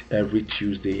meet every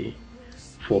Tuesday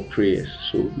for prayers,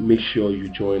 so make sure you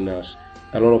join us.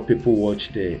 A lot of people watch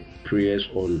the prayers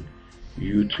on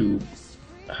YouTube,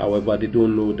 however they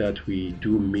don't know that we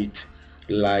do meet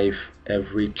live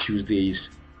every Tuesdays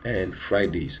and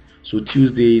Fridays. So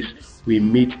Tuesdays we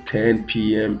meet 10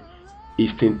 p.m.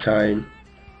 Eastern Time,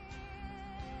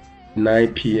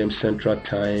 9 p.m. Central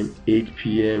Time, 8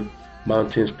 p.m.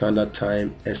 Mountain Standard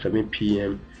Time, and 7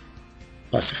 p.m.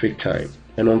 Pacific Time.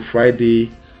 And on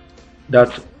Friday,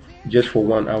 that's just for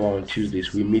 1 hour. On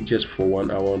Tuesdays we meet just for 1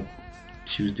 hour on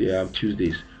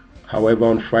Tuesdays. However,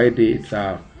 on Friday it's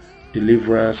our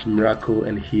deliverance, miracle,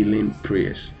 and healing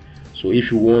prayers. So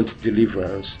if you want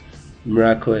deliverance,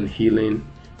 miracle, and healing,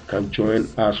 you can join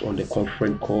us on the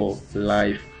conference call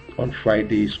live on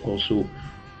Fridays also,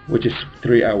 which is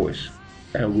 3 hours,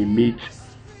 and we meet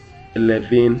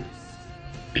 11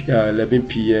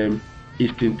 p.m.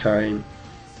 Eastern Time,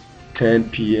 10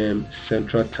 p.m.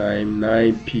 Central Time,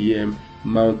 9 p.m.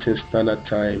 Mountain Standard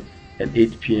Time, and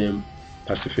 8 p.m.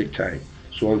 Pacific Time.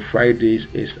 So on Fridays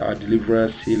is our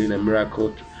deliverance, healing, and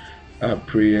miracle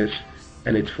prayers,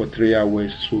 and it's for 3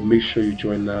 hours. So make sure you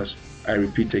join us. I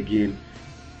repeat again,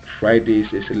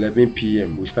 Fridays is 11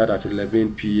 p.m. We start at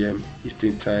 11 p.m.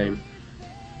 Eastern Time,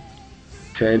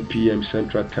 10 p.m.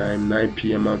 Central Time, 9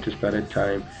 p.m. Mountain Standard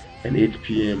Time, and 8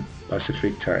 p.m.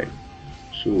 Pacific Time.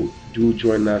 So do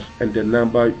join us, and the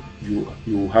number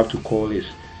you have to call is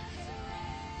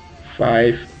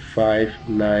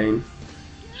 559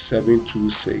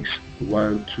 726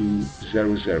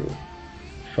 1200.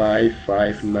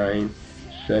 559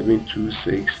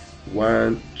 726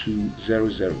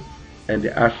 1200, and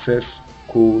the access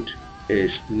code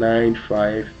is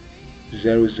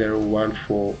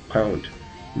 950014 pound.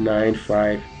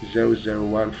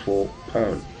 950014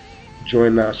 pound.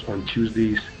 Join us on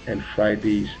Tuesdays and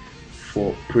Fridays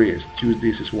for prayers.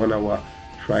 Tuesdays is 1 hour,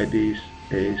 Fridays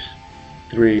is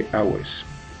 3 hours,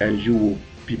 and you will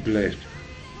be blessed.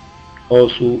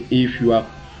 Also, if you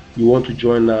want to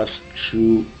join us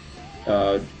through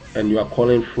and you are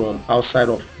calling from outside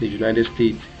of the United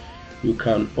States, you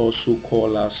can also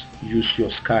call us. Use your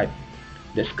Skype.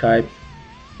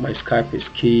 My Skype is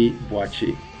K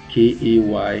Boache,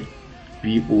 KAYBOACHRE,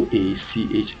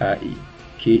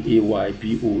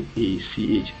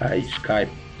 KAYBOACHRE. Skype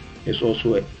is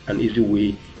also an easy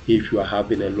way. If you are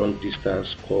having a long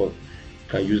distance call, you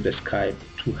can use the Skype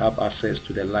to have access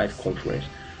to the live conference.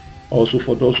 Also,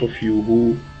 for those of you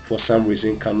who for some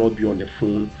reason cannot be on the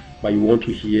phone, but you want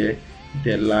to hear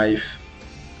the live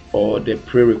or the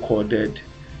pre-recorded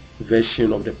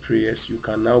version of the prayers, you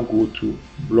can now go to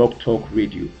Blog Talk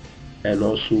Radio and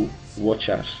also watch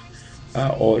us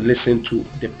or listen to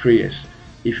the prayers.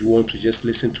 If you want to just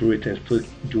listen to it and still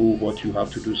do what you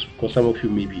have to do, because some of you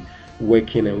may be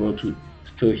working and want to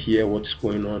still hear what's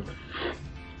going on,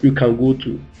 you can go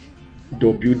to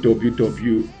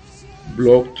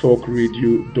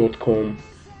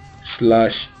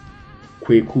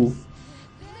www.blogtalkradio.com/Kweku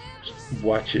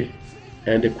Boache,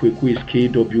 and the Kweku is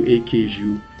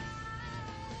KWAKU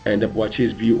and the Boache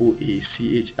is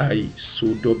BOACHIE. So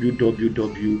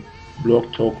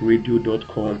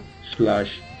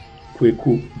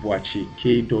www.blogtalkradio.com/Kweku Boache,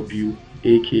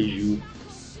 KWAKU,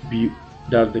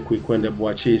 that's the Kweku, and the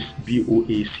Boache is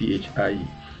BOACHIE.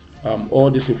 All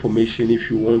this information,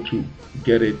 if you want to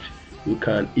get it, you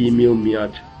can email me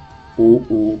at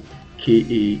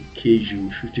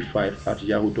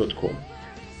ookaku55@yahoo.com.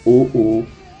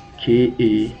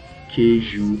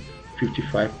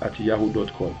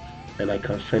 ookaku55@yahoo.com, and I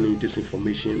can send you this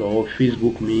information, or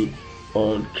Facebook me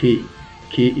on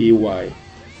KAY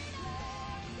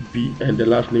and the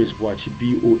last name is Boache,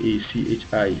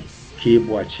 BOACHIE, K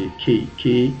Boache,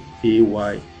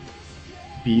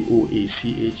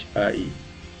 KAYBOACHIE.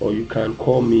 Or you can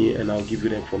call me and I'll give you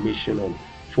the information on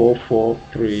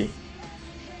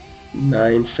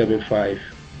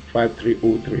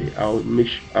 443-975-5303.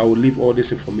 I will leave all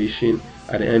this information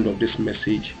at the end of this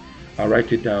message. I'll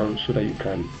write it down so that you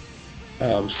can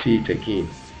see it again.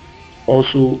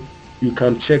 Also, you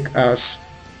can check us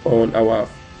on our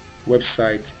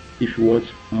website if you want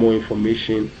more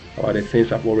information about the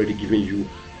things I've already given you.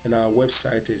 And our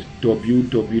website is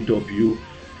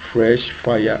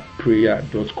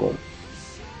www.freshfireprayer.com.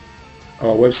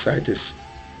 Our website is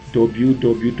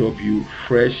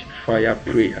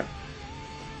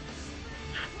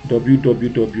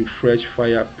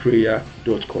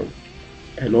www.freshfireprayer.com,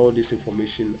 and all this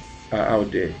information are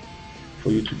out there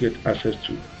for you to get access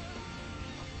to.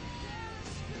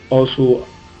 Also,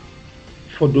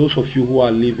 for those of you who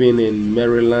are living in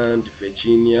Maryland,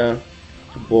 Virginia,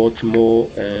 Baltimore,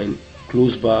 and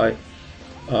close by,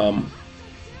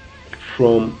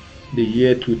 from the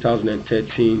year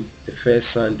 2013, the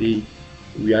first Sunday,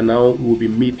 will be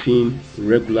meeting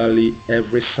regularly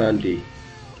every Sunday,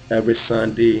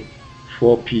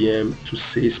 4 p.m. to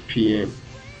 6 p.m.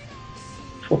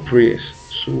 for prayers.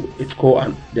 So it's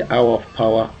called the Hour of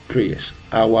Power Prayers,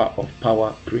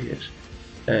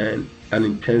 and an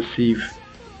intensive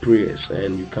prayers.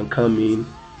 And you can come in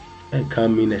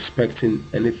expecting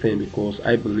anything, because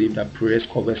I believe that prayers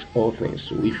covers all things.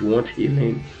 So if you want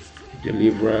healing,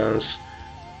 deliverance,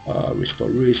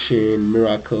 restoration,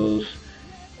 miracles,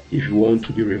 if you want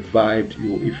to be revived,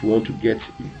 if you want to get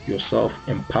yourself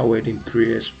empowered in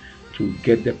prayers, to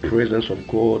get the presence of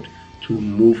God, to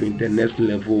move in the next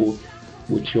level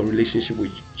with your relationship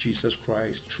with Jesus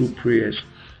Christ through prayers,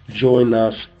 join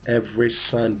us every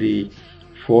Sunday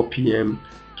 4 p.m.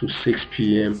 to 6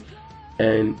 p.m.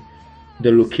 and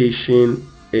the location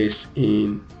is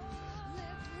in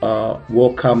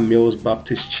Walker Mills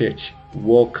Baptist Church.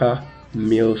 Walker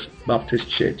Mills Baptist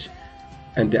Church,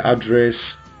 and the address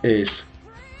is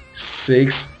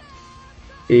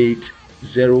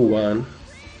 6801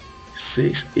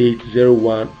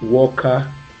 Walker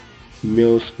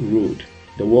Mills Road.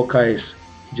 The Walker is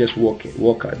just walking.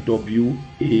 Walker, WALKGR.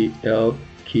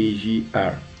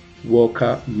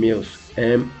 Walker Mills,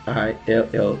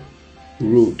 MILL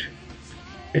Road.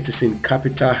 It is in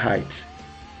Capital Heights.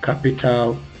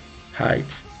 Capital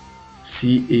Heights.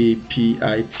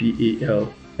 CAPITAL,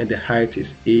 and the height is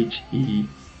HEIGHTS.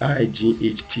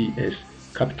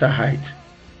 Capital Heights,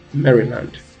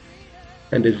 Maryland,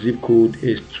 and the zip code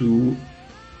is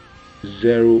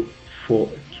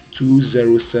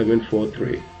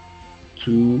 20743.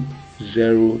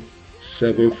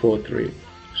 20743.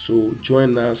 So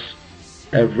join us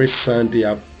every Sunday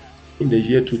up in the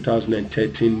year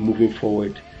 2013 moving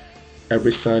forward,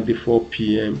 every Sunday 4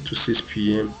 p.m. to 6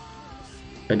 p.m.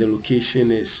 and the location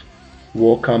is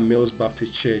Walker Mills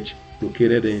Baptist Church,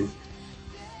 located in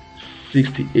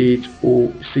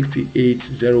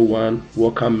 6801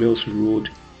 Walker Mills Road,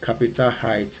 Capital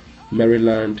Heights,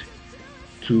 Maryland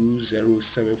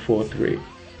 20743.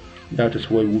 That is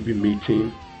where we'll be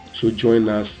meeting. So join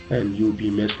us and you'll be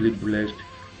immensely blessed.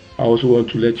 I also want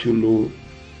to let you know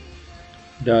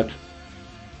that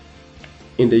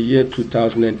in the year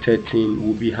 2013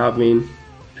 we'll be having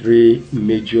 3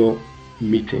 major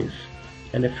meetings,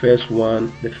 and the first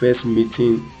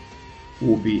meeting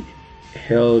will be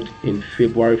held in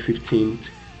February 15th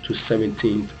to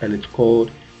 17th, and it's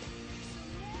called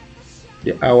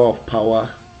the Hour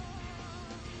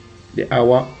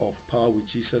of Power with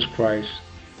Jesus Christ,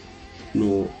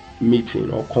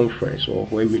 meeting or conference, or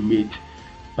where we meet,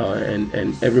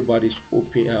 and everybody's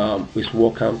open, is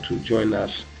welcome to join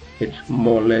us. It's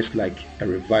more or less like a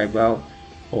revival,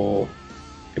 or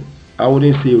I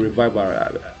wouldn't say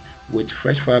revival. With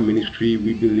Fresh Fire Ministry,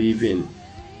 we believe in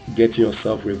getting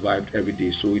yourself revived every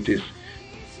day. So it is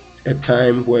a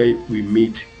time where we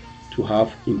meet to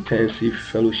have intensive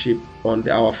fellowship.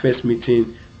 Our first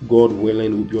meeting, God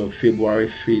willing, will be on February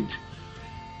 15th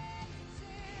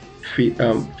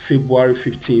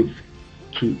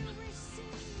to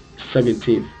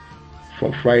 17th,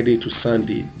 from Friday to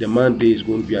Sunday. The Monday is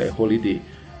going to be a holiday,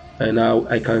 and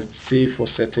I can say for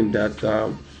certain that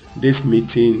this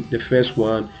meeting, the first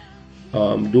one,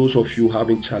 those of you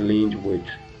having challenge with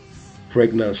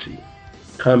pregnancy,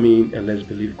 come in and let's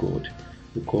believe God,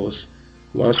 because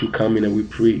once you come in and we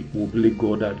pray, we'll believe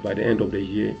God that by the end of the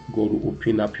year, God will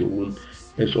open up your womb.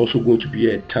 It's also going to be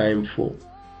a time for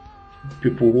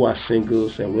people who are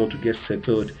singles and want to get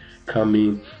settled. Come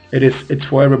in. It's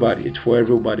for everybody. It's for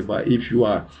everybody. But if you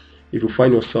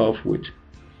find yourself with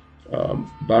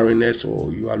barrenness,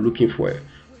 or you are looking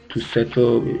to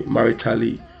settle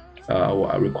maritally,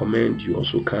 I recommend you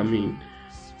also come in,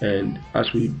 and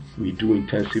as we do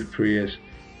intensive prayers.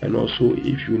 And also,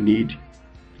 if you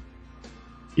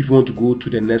want to go to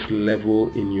the next level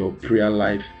in your prayer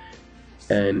life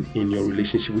and in your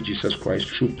relationship with Jesus Christ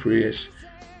through prayers,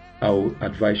 I would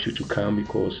advise you to come,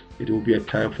 because it will be a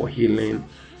time for healing,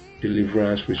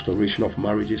 deliverance, restoration of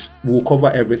marriages. We'll cover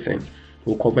everything.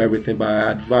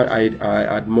 But I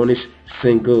admonish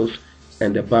singles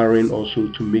and the barren also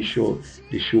to make sure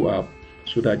they show up,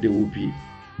 so that they will be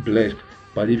blessed.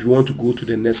 But if you want to go to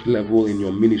the next level in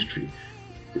your ministry,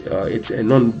 it's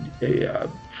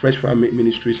Fresh Fire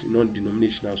Ministry is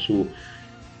non-denominational. So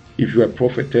if you're a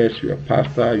prophetess, you're a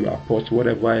pastor, you're an apostle,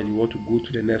 whatever, and you want to go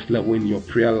to the next level in your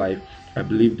prayer life, I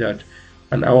believe that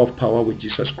an Hour of Power with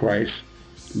Jesus Christ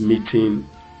meeting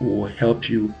will help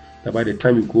you, that by the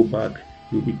time you go back,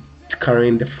 you'll be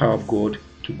carrying the fire of God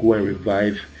to go and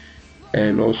revive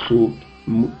and also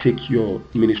take your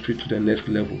ministry to the next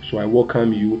level. So I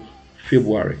welcome you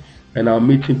February, and our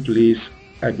meeting place,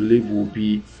 I believe, will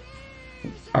be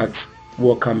at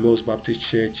Walker Mills Baptist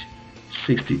Church,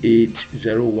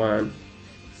 6801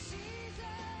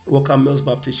 Walker Mills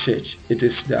Baptist Church.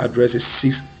 The address is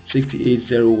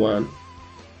 6801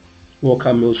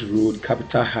 Walker Mills Road,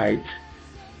 Capital Heights,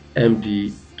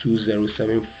 MD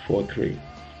 20743.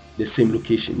 The same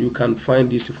location. You can find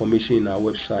this information in our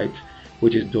website,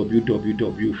 which is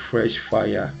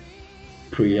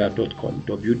www.freshfireprayer.com.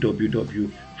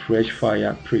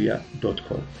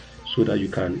 www.freshfireprayer.com, so that you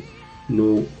can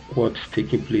know what's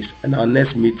taking place. And our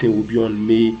next meeting will be on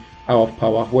May, Hour of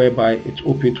Power, whereby it's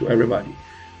open to everybody.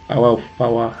 Hour of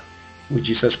Power with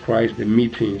Jesus Christ, the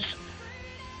meetings,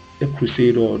 the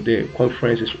crusade or the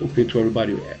conference is open to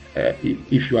everybody,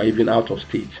 if you are even out of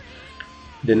state.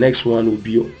 The next one will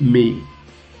be May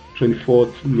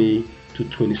 24th May to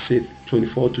 26th,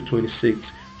 24th to 26th,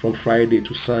 from Friday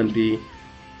to Sunday,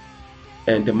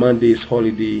 and the Monday is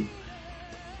holiday.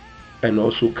 And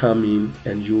also come in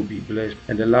and you'll be blessed.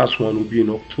 And the last one will be in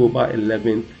October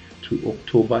 11th to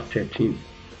October 13th.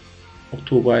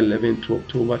 October 11th to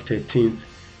October 13th,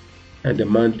 and the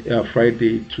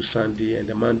Friday to Sunday, and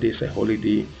the Monday is a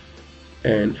holiday.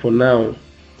 And for now,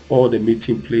 all the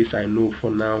meeting place I know for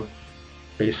now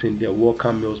is in the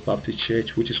Walker Mills Baptist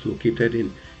Church, which is located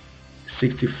in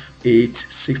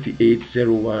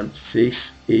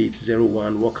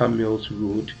 6801 Walker Mills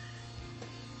Road,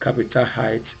 Capitol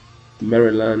Heights,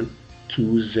 Maryland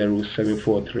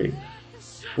 20743.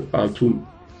 To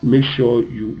make sure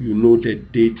you know the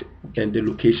date and the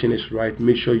location is right,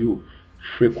 make sure you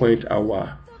frequent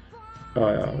our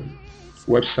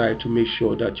website to make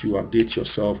sure that you update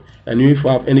yourself. And if you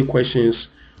have any questions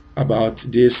about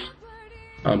this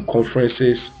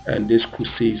conferences and these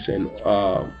crusades, and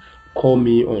call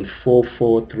me on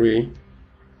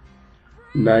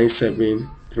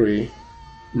 443-973.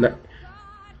 Let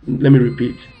me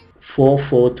repeat: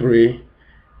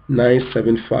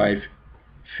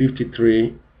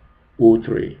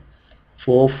 443-975-5303.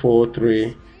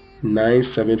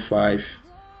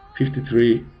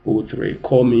 443-975-5303.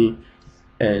 Call me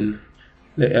and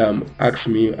ask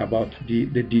me about the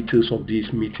details of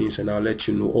these meetings, and I'll let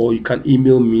you know. Or you can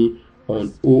email me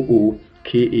on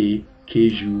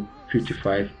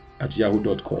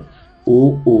ookakju55@yahoo.com.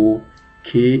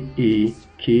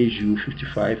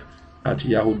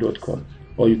 ookakju55@yahoo.com.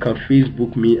 Or you can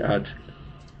Facebook me at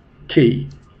K.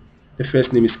 The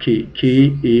first name is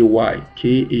K-A-Y.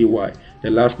 The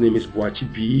last name is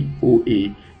Boachre,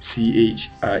 Boachre. You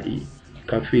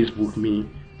can Facebook me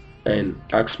and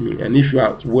ask me. And if you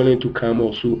are willing to come,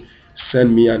 also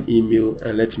send me an email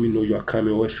and let me know you are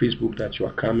coming, or Facebook that you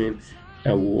are coming,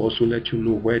 and we'll also let you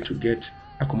know where to get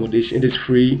accommodation. It is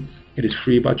free,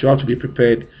 but you have to be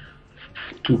prepared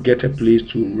to get a place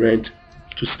to rent,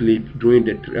 to sleep during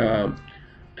the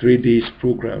 3 days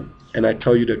program. And I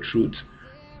tell you the truth,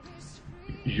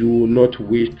 you will not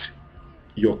waste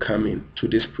your coming to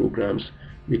these programs,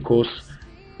 because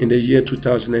in the year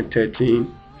 2013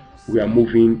 we are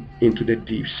moving into the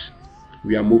deeps.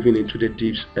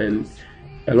 And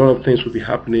a lot of things will be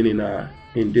happening in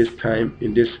this time,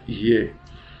 in this year,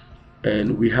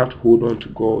 and we have to hold on to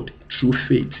God through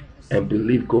faith and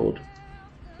believe God.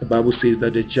 The Bible says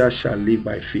that the just shall live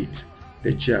by faith.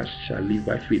 And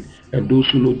those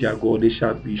who know their God, they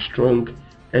shall be strong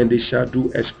and they shall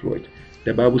do exploit.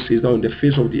 The Bible says that on the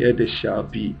face of the earth there shall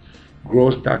be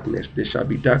gross darkness. There shall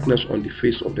be darkness on the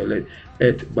face of the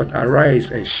earth. But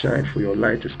arise and shine, for your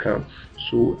light is come.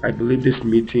 So I believe these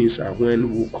meetings are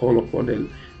when we call upon the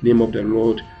name of the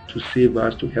Lord to save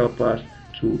us, to help us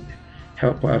to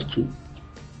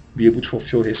be able to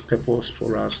fulfill His purpose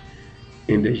for us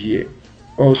in the year.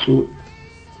 Also,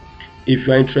 if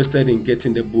you are interested in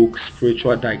getting the book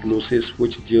Spiritual Diagnosis,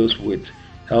 which deals with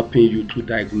helping you to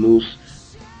diagnose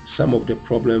some of the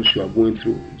problems you are going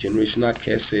through, generational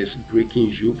curses,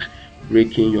 breaking yokes,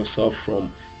 breaking yourself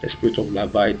from the spirit of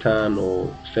Leviathan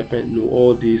or serpent,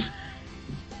 all these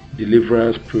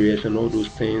deliverance prayers and all those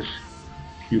things,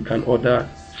 you can order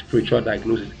Spiritual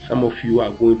Diagnosis. Some of you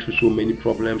are going through so many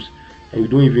problems and you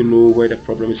don't even know where the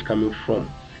problem is coming from.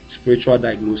 Spiritual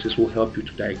Diagnosis will help you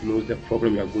to diagnose the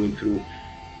problem you are going through.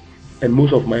 And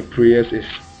most of my prayers is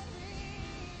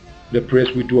the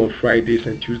prayers we do on Fridays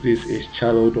and Tuesdays is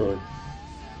channeled on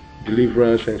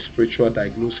deliverance and spiritual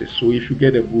diagnosis. So if you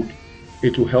get a book,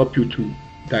 it will help you to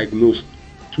diagnose,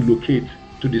 to locate,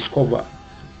 to discover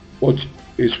what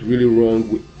is really wrong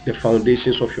with the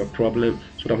foundations of your problem,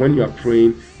 so that when you are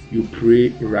praying, you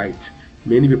pray right.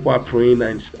 Many people are praying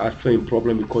and are still in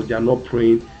problem because they are not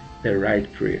praying the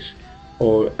right prayers,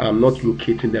 or are not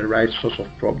locating the right source of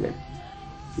problem.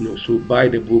 So buy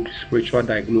the book Spiritual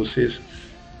Diagnosis.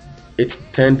 It's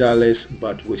 $10,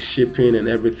 but with shipping and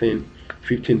everything,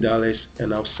 $15,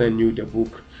 and I'll send you the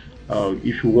book.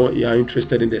 If you are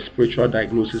interested in the Spiritual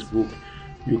Diagnosis book,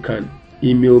 you can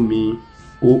email me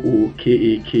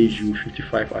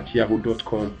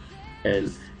ookakju55@yahoo.com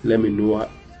and let me know,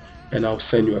 and I'll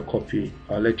send you a copy.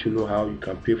 I'll let you know how you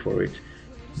can pay for it.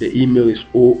 The email is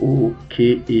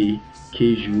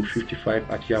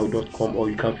ookakju55@yahoo.com, or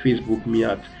you can Facebook me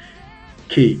at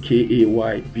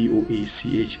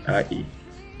KAYBOACHRE.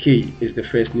 K is the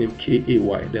first name,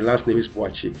 K-A-Y. The last name is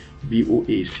Boache,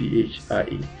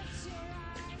 B-O-A-C-H-R-A.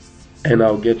 And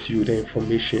I'll get you the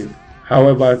information.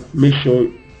 However, make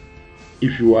sure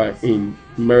if you are in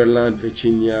Maryland,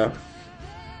 Virginia,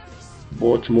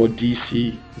 Baltimore,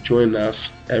 DC, join us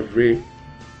every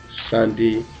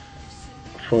Sunday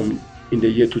in the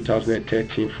year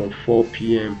 2013 from 4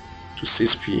 p.m. to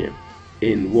 6 p.m.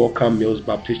 in Walker Mills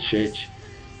Baptist Church,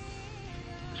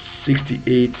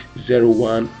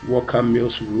 6801 Walker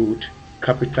Mills Road,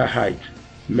 Capitol Heights,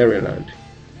 Maryland,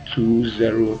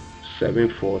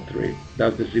 20743.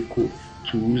 That's the zip code,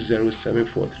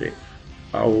 20743.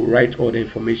 I will write all the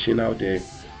information out there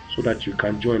so that you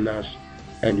can join us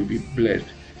and you'll be blessed.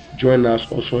 Join us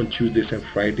also on Tuesdays and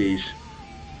Fridays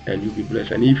and you'll be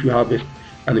blessed. And if you have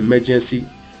an emergency,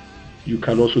 you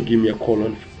can also give me a call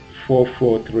on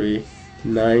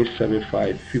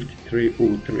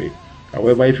 443-975-5303.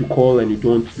 However, if you call and you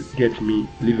don't get me,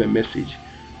 leave a message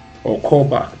or call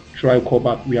back. Try and call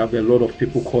back. We have a lot of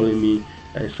people calling me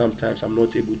and sometimes I'm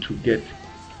not able to get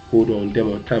hold on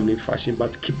them on timely fashion,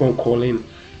 but keep on calling.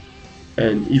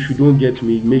 And if you don't get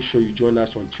me, make sure you join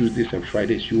us on Tuesdays and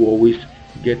Fridays. You always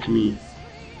get me.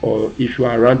 Or if you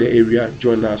are around the area,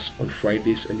 join us on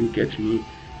Fridays and you get me,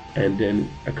 and then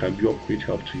I can be of great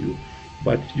help to you.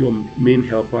 But your main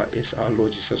helper is our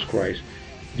Lord Jesus Christ.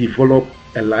 Develop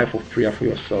a life of prayer for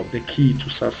yourself. The key to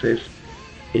success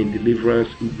in deliverance,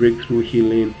 in breakthrough,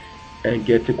 healing, and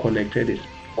getting connected is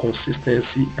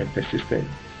consistency and persistence.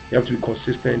 You have to be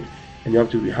consistent and you have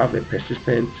to have a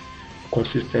persistent,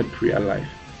 consistent prayer life,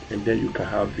 and then you can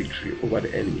have victory over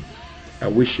the enemy. I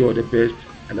wish you all the best,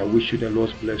 and I wish you the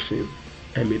Lord's blessing,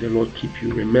 and may the Lord keep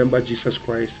you. Remember, Jesus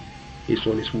Christ is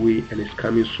on his way and is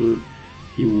coming soon.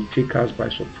 He will take us by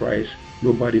surprise.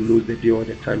 Nobody knows the day or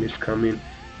the time he's coming,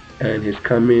 and his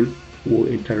coming will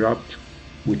interrupt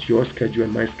with your schedule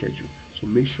and my schedule. So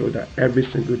make sure that every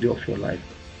single day of your life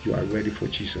you are ready for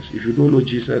Jesus. If you don't know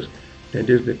Jesus, then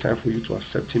this is the time for you to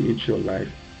accept him into your life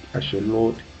as your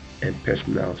Lord and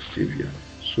personal Savior,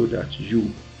 so that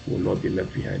you will not be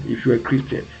left behind. If you are a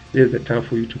Christian, this is the time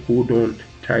for you to hold on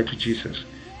tight to Jesus,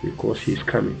 because he is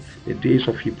coming. The days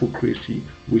of hypocrisy,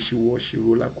 wishy-washy,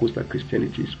 roller coaster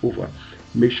Christianity is over.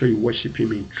 Make sure you worship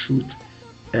him in truth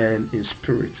and in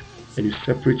spirit, and you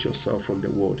separate yourself from the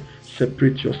world,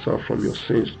 separate yourself from your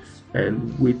sins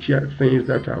and with your things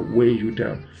that are weighing you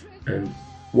down, and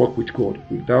walk with God.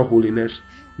 Without holiness,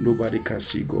 nobody can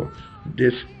see God.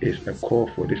 This is a call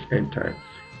for this end time.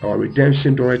 Our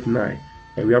redemption draweth nigh,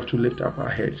 and we have to lift up our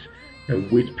heads and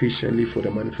wait patiently for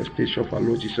the manifestation of our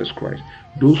Lord Jesus Christ.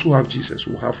 Those who have Jesus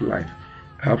will have life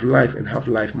and have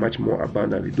life much more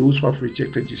abundantly. Those who have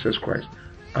rejected Jesus Christ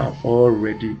are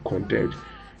already condemned.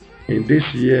 In this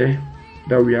year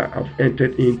that we have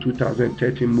entered in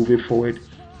 2013, moving forward,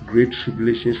 great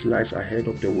tribulations lies ahead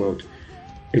of the world.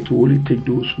 It will only take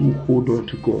those who hold on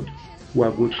to God who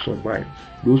are going to survive.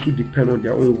 Those who depend on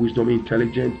their own wisdom,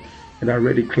 intelligence, and are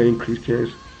already claiming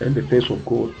Christians and the things of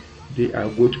God, they are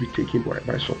going to be taken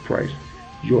by surprise.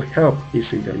 Your help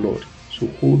is in the Lord. So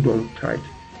hold on tight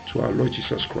to our Lord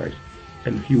Jesus Christ,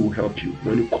 and he will help you.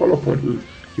 When you call upon him,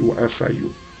 he will answer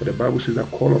you. For the Bible says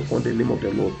that call upon the name of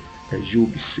the Lord and you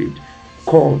will be saved.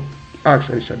 Call, ask,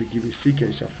 and it shall be given. Seek,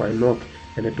 and it shall find. Knock,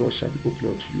 and the door shall be opened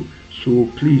unto you. So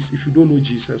please, if you don't know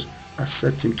Jesus,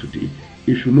 accept him today.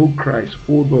 If you know Christ,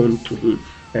 hold on to him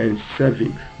and serve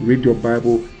him. Read your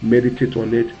Bible, meditate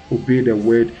on it, obey the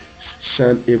word,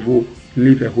 shun evil,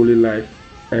 live a holy life,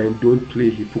 and don't play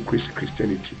hypocrisy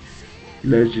Christianity.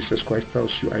 Let Jesus Christ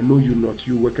tells you, I know you not,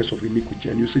 you workers of iniquity.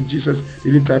 And you say, Jesus,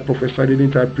 didn't I prophesy,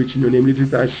 didn't I preach in your name,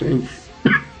 didn't I sing,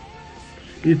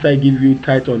 didn't I give you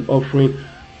tithe on offering?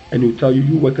 And he will tell you,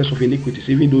 you workers of iniquities,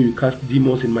 even though you cast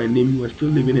demons in my name, you are still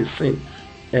living in sin,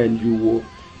 and he will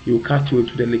cast you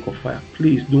into the lake of fire.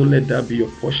 Please don't let that be your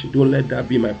portion. Don't let that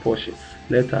be my portion.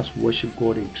 Let us worship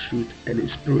God in truth and in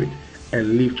spirit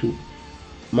and live to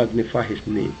magnify his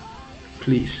name.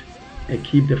 Please, and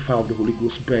keep the fire of the Holy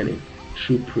Ghost burning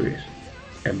through prayers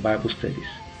and Bible studies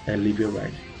and living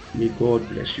right. May God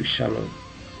bless you. Shalom.